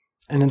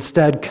 and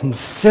instead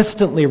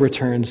consistently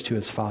returns to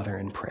his Father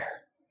in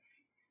prayer.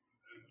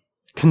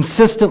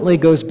 Consistently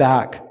goes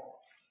back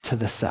to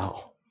the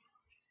cell.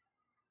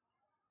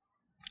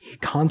 He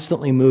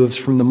constantly moves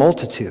from the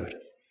multitude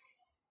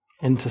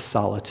into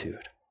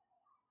solitude.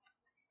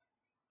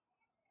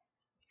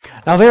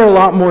 Now, there are a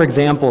lot more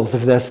examples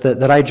of this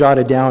that I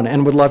jotted down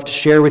and would love to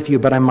share with you,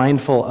 but I'm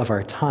mindful of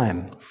our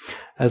time,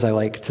 as I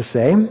like to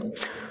say.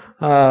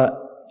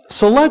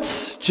 So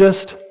let's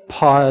just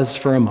pause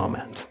for a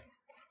moment.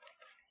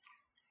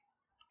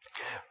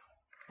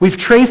 We've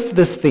traced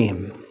this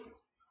theme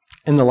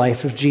in the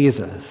life of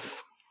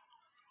Jesus.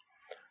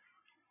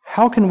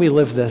 How can we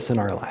live this in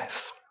our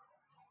lives?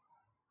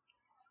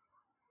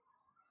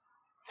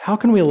 How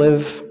can we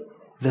live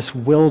this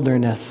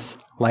wilderness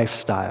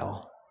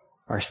lifestyle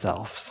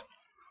ourselves?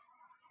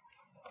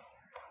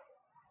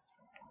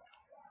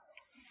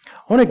 I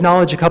want to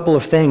acknowledge a couple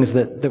of things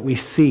that we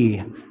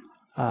see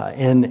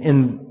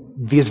in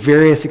these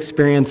various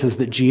experiences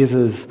that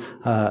Jesus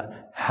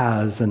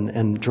has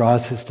and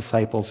draws his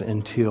disciples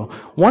into.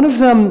 One of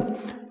them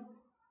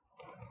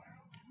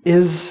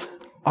is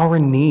our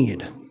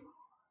need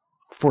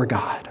for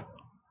God.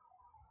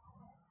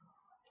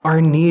 Our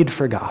need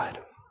for God.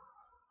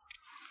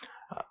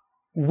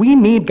 We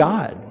need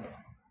God,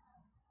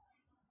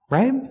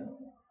 right?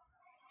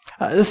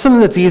 This is something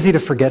that's easy to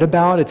forget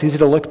about. It's easy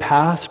to look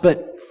past,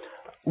 but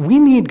we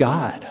need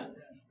God.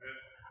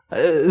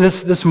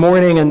 This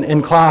morning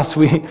in class,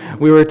 we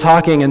were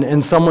talking,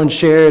 and someone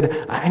shared,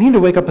 I need to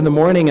wake up in the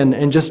morning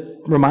and just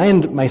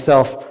remind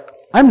myself,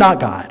 I'm not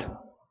God,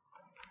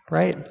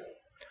 right?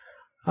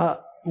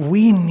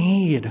 We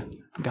need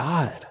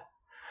God.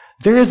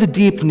 There is a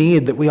deep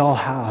need that we all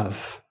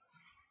have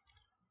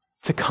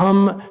to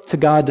come to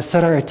God, to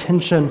set our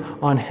attention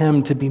on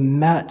him, to be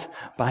met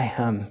by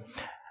him.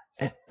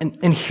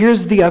 And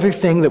here's the other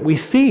thing that we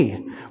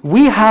see.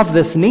 We have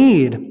this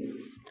need.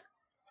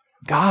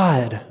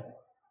 God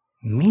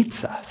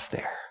meets us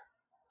there.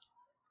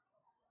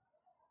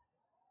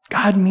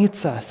 God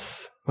meets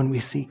us when we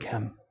seek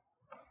him.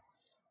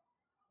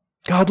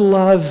 God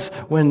loves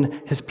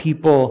when his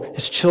people,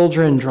 his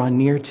children, draw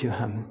near to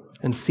him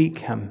and seek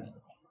him.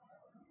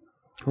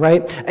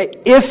 Right?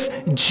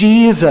 If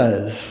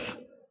Jesus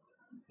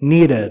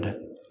needed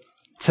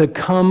to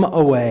come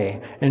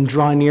away and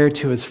draw near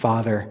to his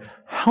Father,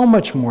 how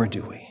much more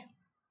do we?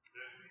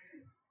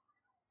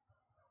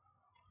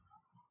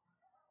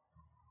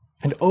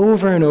 And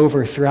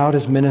over throughout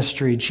his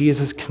ministry,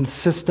 Jesus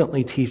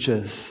consistently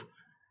teaches,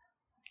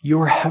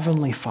 your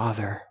heavenly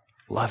Father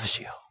loves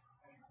you.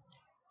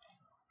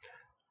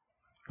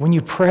 When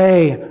you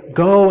pray,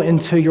 go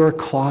into your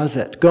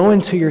closet, go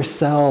into your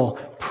cell,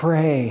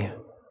 pray,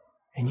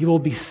 and you will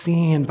be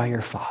seen by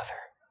your Father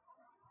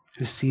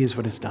who sees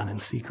what is done in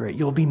secret.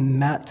 You'll be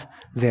met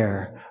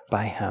there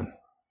by him,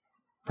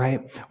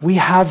 right? We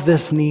have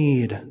this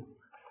need,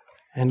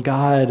 and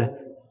God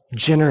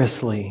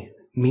generously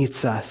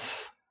meets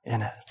us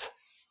in it.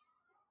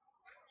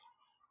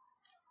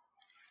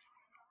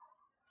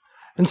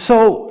 And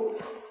so,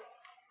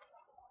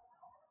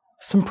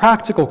 some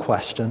practical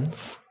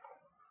questions.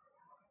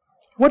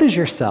 What is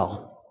your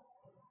cell?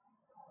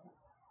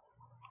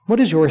 What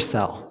is your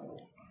cell?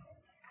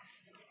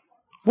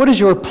 What is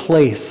your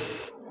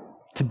place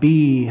to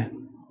be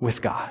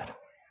with God?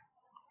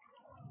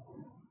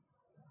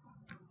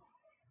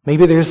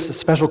 Maybe there's a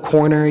special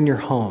corner in your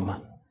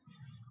home,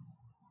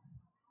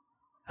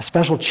 a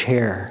special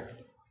chair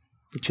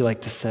that you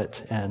like to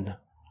sit in. It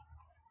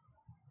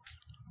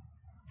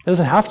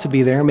doesn't have to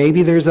be there.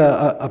 Maybe there's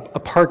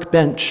a park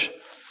bench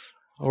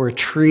or a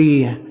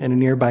tree in a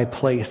nearby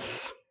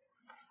place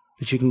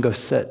that you can go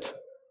sit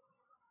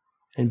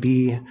and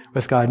be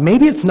with God.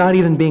 Maybe it's not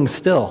even being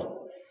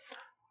still.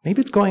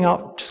 Maybe it's going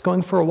out, just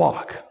going for a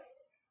walk.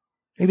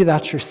 Maybe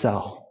that's your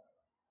cell.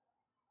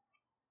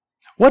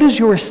 What is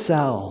your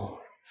cell?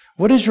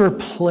 What is your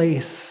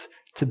place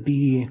to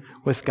be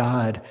with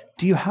God?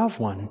 Do you have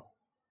one?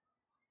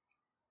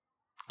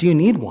 Do you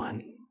need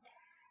one?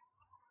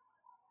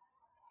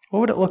 What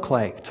would it look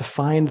like to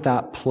find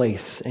that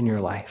place in your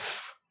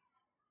life?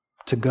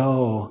 To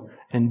go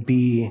and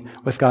be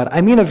with God.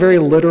 I mean a very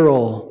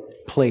literal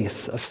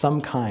place of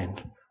some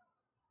kind.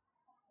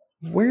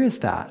 Where is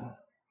that?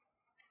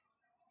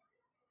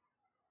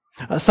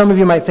 Some of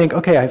you might think,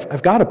 okay,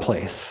 I've got a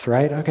place,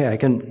 right? Okay, I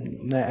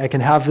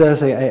can have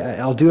this.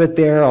 I'll do it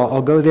there.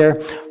 I'll go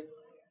there.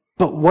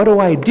 But what do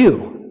I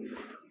do?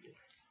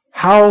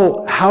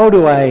 How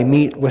do I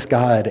meet with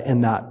God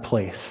in that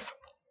place?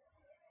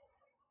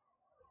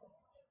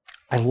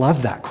 I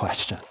love that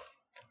question.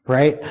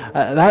 Right?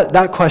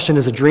 That question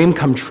is a dream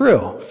come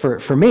true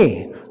for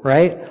me,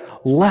 right?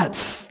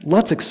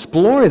 Let's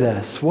explore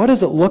this. What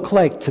does it look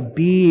like to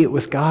be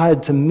with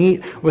God, to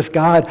meet with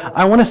God?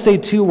 I want to say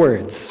two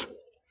words.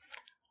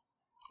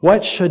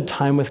 What should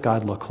time with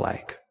God look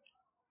like?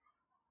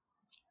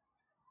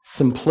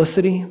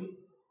 Simplicity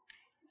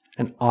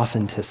and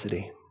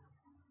authenticity.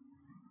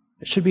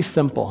 It should be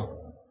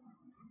simple,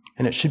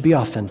 and it should be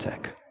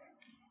authentic.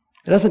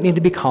 It doesn't need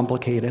to be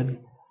complicated.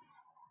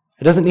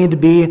 It doesn't need to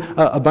be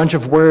a bunch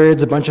of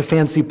words, a bunch of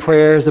fancy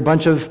prayers, a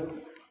bunch of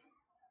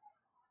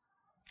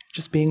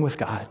just being with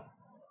God.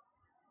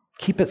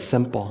 Keep it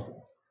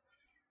simple.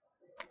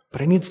 But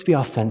it needs to be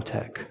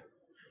authentic.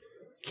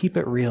 Keep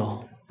it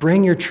real.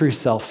 Bring your true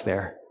self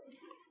there.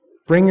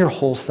 Bring your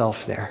whole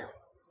self there.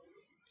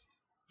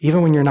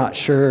 Even when you're not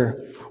sure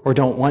or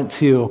don't want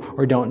to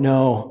or don't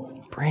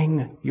know,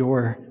 bring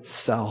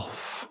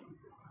yourself.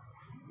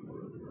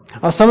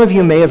 Some of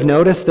you may have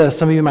noticed this,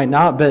 some of you might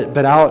not,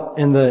 but out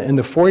in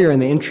the foyer, in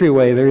the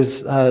entryway,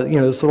 there's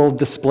this little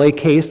display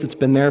case that's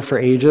been there for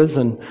ages,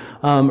 and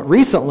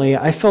recently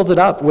I filled it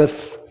up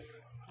with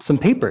some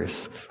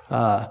papers.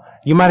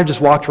 You might have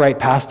just walked right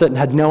past it and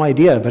had no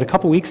idea, but a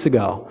couple weeks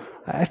ago,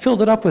 I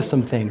filled it up with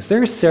some things.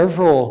 There are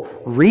several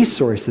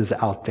resources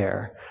out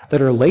there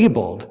that are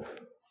labeled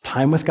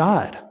Time with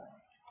God.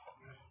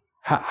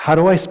 How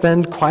do I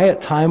spend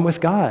quiet time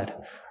with God,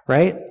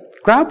 right?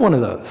 Grab one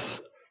of those.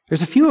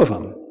 There's a few of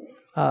them.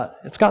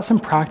 It's got some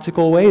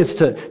practical ways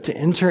to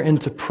enter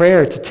into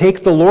prayer, to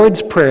take the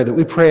Lord's Prayer that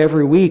we pray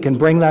every week and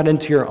bring that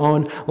into your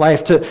own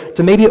life,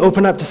 to maybe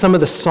open up to some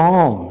of the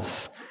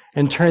Psalms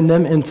and turn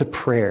them into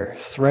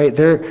prayers, right?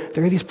 There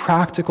are these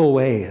practical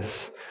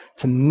ways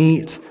to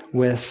meet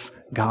with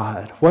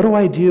God. What do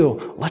I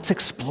do? Let's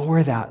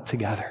explore that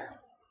together.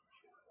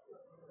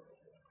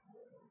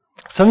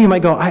 Some of you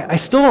might go, I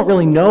still don't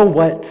really know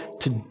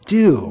what to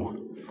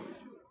do.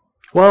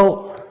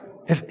 Well,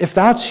 if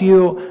that's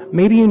you,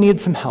 maybe you need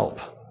some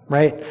help,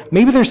 right?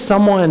 Maybe there's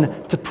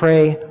someone to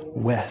pray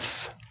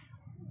with.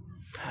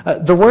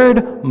 The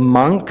word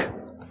monk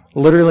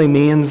literally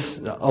means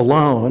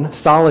alone,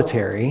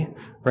 solitary,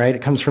 right?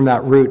 It comes from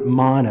that root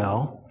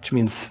mono, which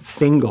means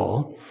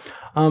single.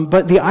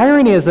 But the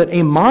irony is that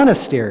a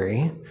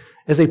monastery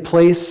is a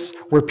place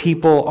where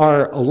people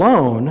are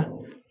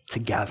alone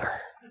together,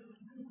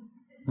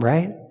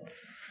 right?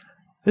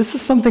 This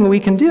is something we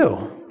can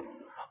do.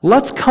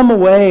 Let's come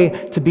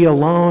away to be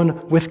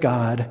alone with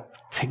God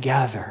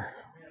together.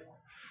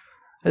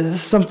 This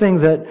is something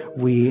that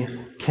we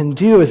can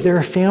do. Is there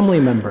a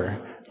family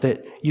member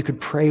that you could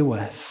pray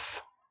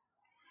with?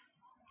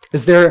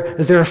 Is there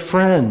a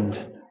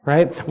friend,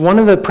 right? One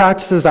of the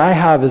practices I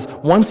have is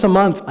once a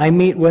month I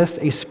meet with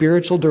a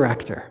spiritual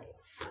director.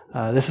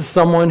 This is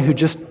someone who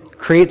just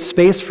creates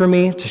space for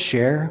me to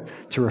share,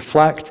 to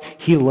reflect.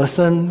 He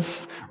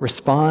listens,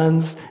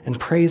 responds, and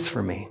prays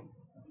for me.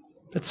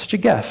 It's such a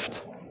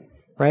gift.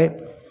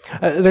 Right?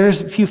 There's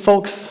a few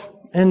folks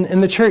in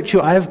the church who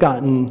I've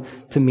gotten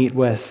to meet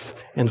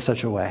with in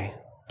such a way,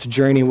 to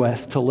journey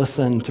with, to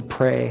listen, to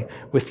pray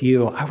with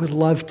you. I would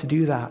love to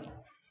do that,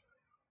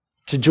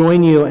 to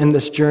join you in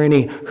this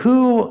journey.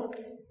 Who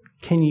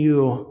can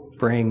you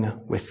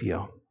bring with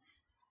you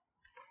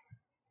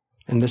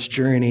in this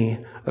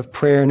journey of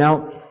prayer?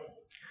 Now,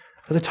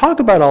 as I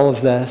talk about all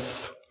of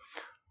this,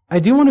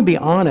 I do want to be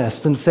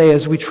honest and say,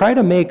 as we try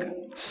to make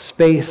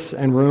space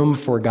and room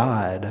for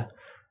God,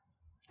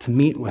 to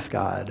meet with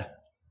God,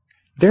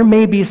 there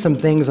may be some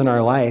things in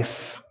our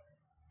life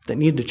that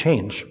need to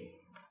change.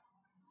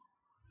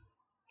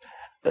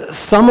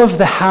 Some of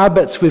the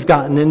habits we've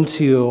gotten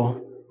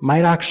into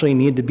might actually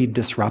need to be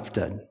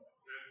disrupted.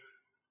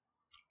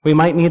 We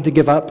might need to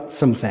give up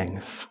some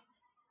things.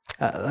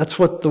 That's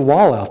what the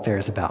wall out there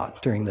is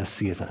about during this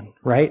season,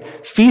 right?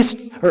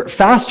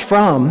 Fast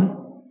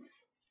from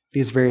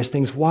these various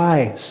things.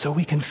 Why? So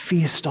we can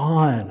feast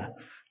on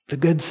the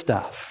good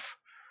stuff.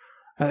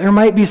 There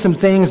might be some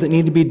things that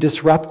need to be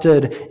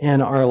disrupted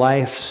in our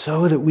life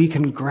so that we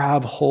can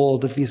grab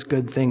hold of these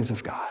good things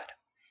of God.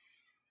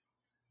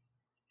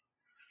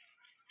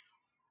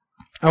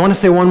 I want to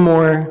say one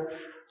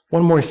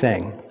more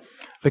thing,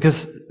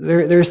 because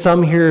there's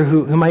some here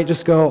who might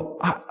just go,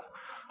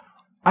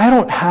 I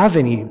don't have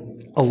any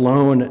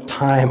alone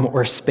time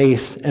or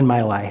space in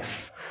my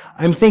life.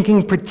 I'm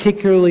thinking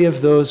particularly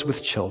of those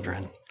with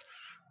children,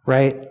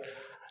 right?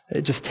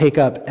 Just take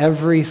up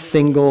every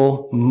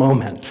single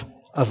moment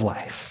of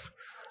life.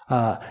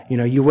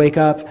 You wake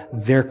up,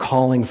 they're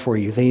calling for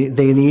you.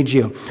 They need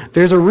you.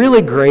 There's a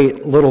really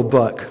great little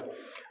book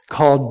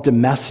called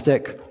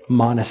Domestic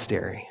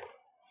Monastery.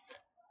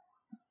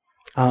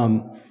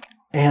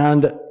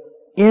 And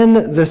in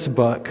this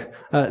book,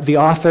 the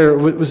author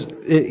was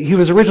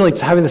originally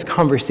having this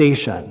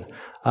conversation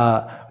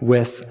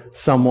with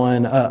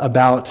someone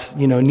about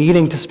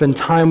needing to spend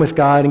time with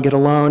God and get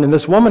alone. And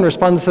this woman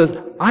responds and says,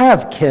 "I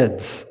have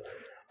kids.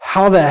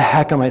 How the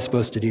heck am I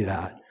supposed to do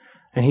that?"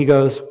 And he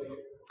goes,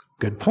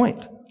 "Good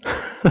point."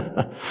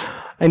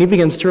 And he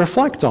begins to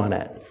reflect on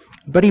it.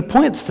 But he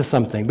points to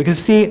something, because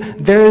see,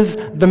 there's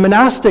the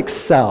monastic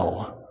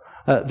cell,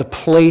 the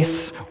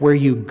place where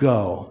you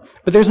go.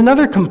 But there's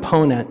another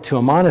component to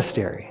a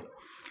monastery,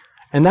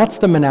 and that's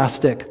the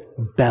monastic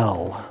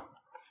bell,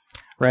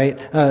 right?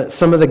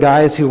 Some of the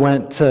guys who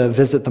went to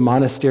visit the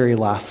monastery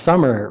last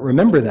summer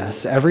remember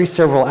this. Every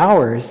several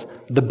hours,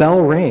 the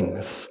bell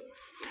rings.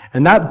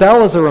 And that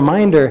bell is a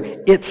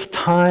reminder, it's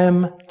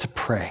time to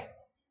pray.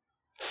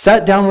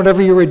 Set down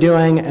whatever you were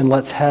doing and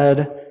let's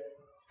head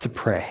to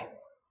pray.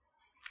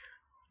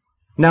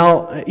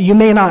 Now, you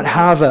may not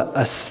have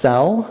a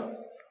cell,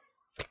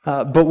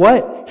 but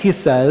what he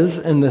says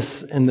in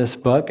this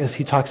book, as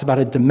he talks about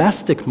a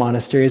domestic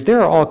monastery, is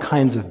there are all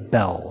kinds of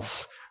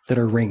bells that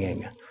are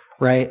ringing,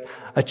 right?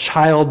 A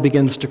child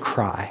begins to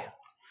cry.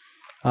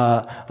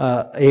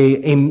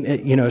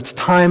 It's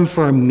time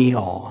for a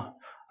meal.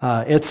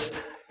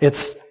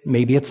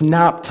 Maybe it's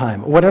nap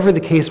time, whatever the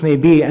case may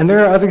be. And there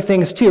are other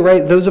things too,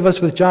 right? Those of us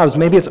with jobs,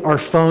 maybe it's our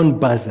phone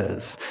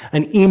buzzes,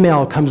 an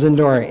email comes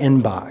into our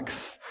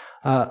inbox.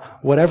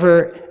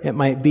 Whatever it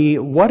might be,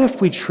 what if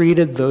we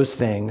treated those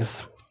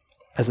things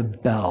as a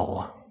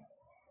bell,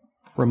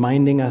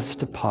 reminding us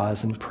to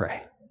pause and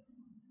pray?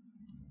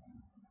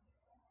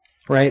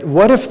 Right?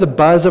 What if the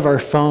buzz of our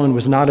phone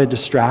was not a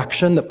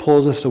distraction that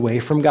pulls us away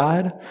from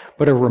God,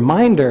 but a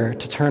reminder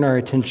to turn our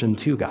attention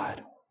to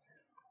God?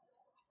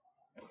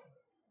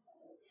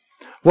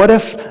 What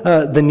if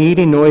the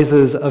needy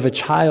noises of a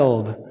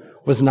child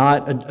was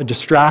not a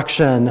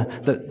distraction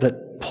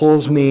that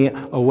pulls me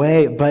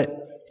away, but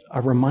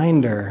a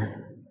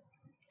reminder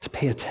to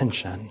pay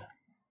attention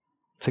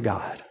to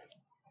God,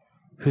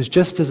 who's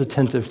just as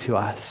attentive to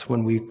us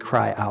when we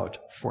cry out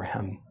for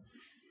him?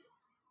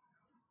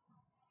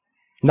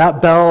 And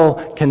that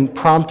bell can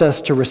prompt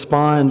us to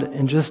respond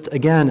in just,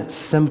 again,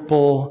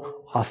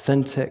 simple,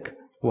 authentic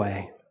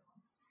way.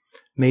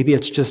 Maybe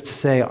it's just to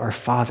say, "Our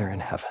Father in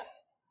heaven."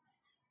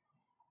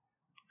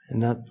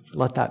 And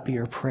let that be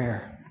your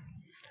prayer.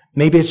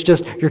 Maybe it's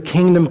just, "Your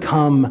kingdom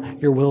come,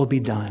 your will be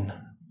done."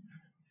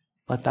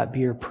 Let that be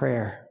your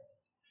prayer,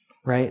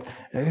 right?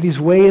 There are these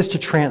ways to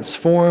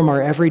transform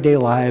our everyday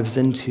lives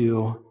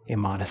into a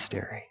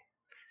monastery,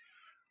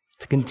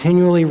 to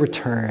continually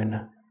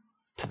return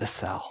to the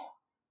cell.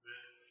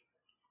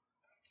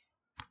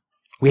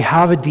 We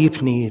have a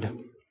deep need,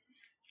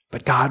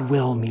 but God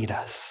will meet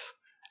us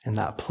in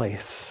that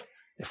place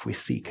if we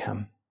seek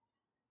him.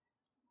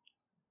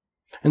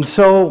 And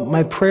so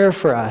my prayer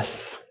for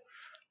us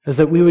is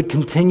that we would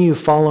continue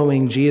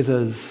following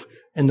Jesus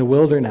in the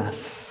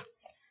wilderness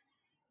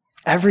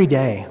every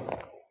day,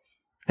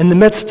 in the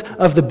midst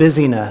of the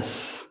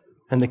busyness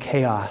and the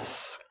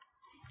chaos.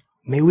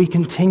 May we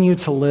continue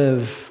to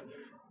live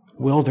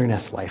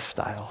wilderness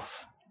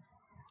lifestyles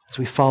as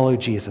we follow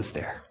Jesus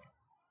there.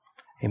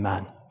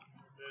 Amen.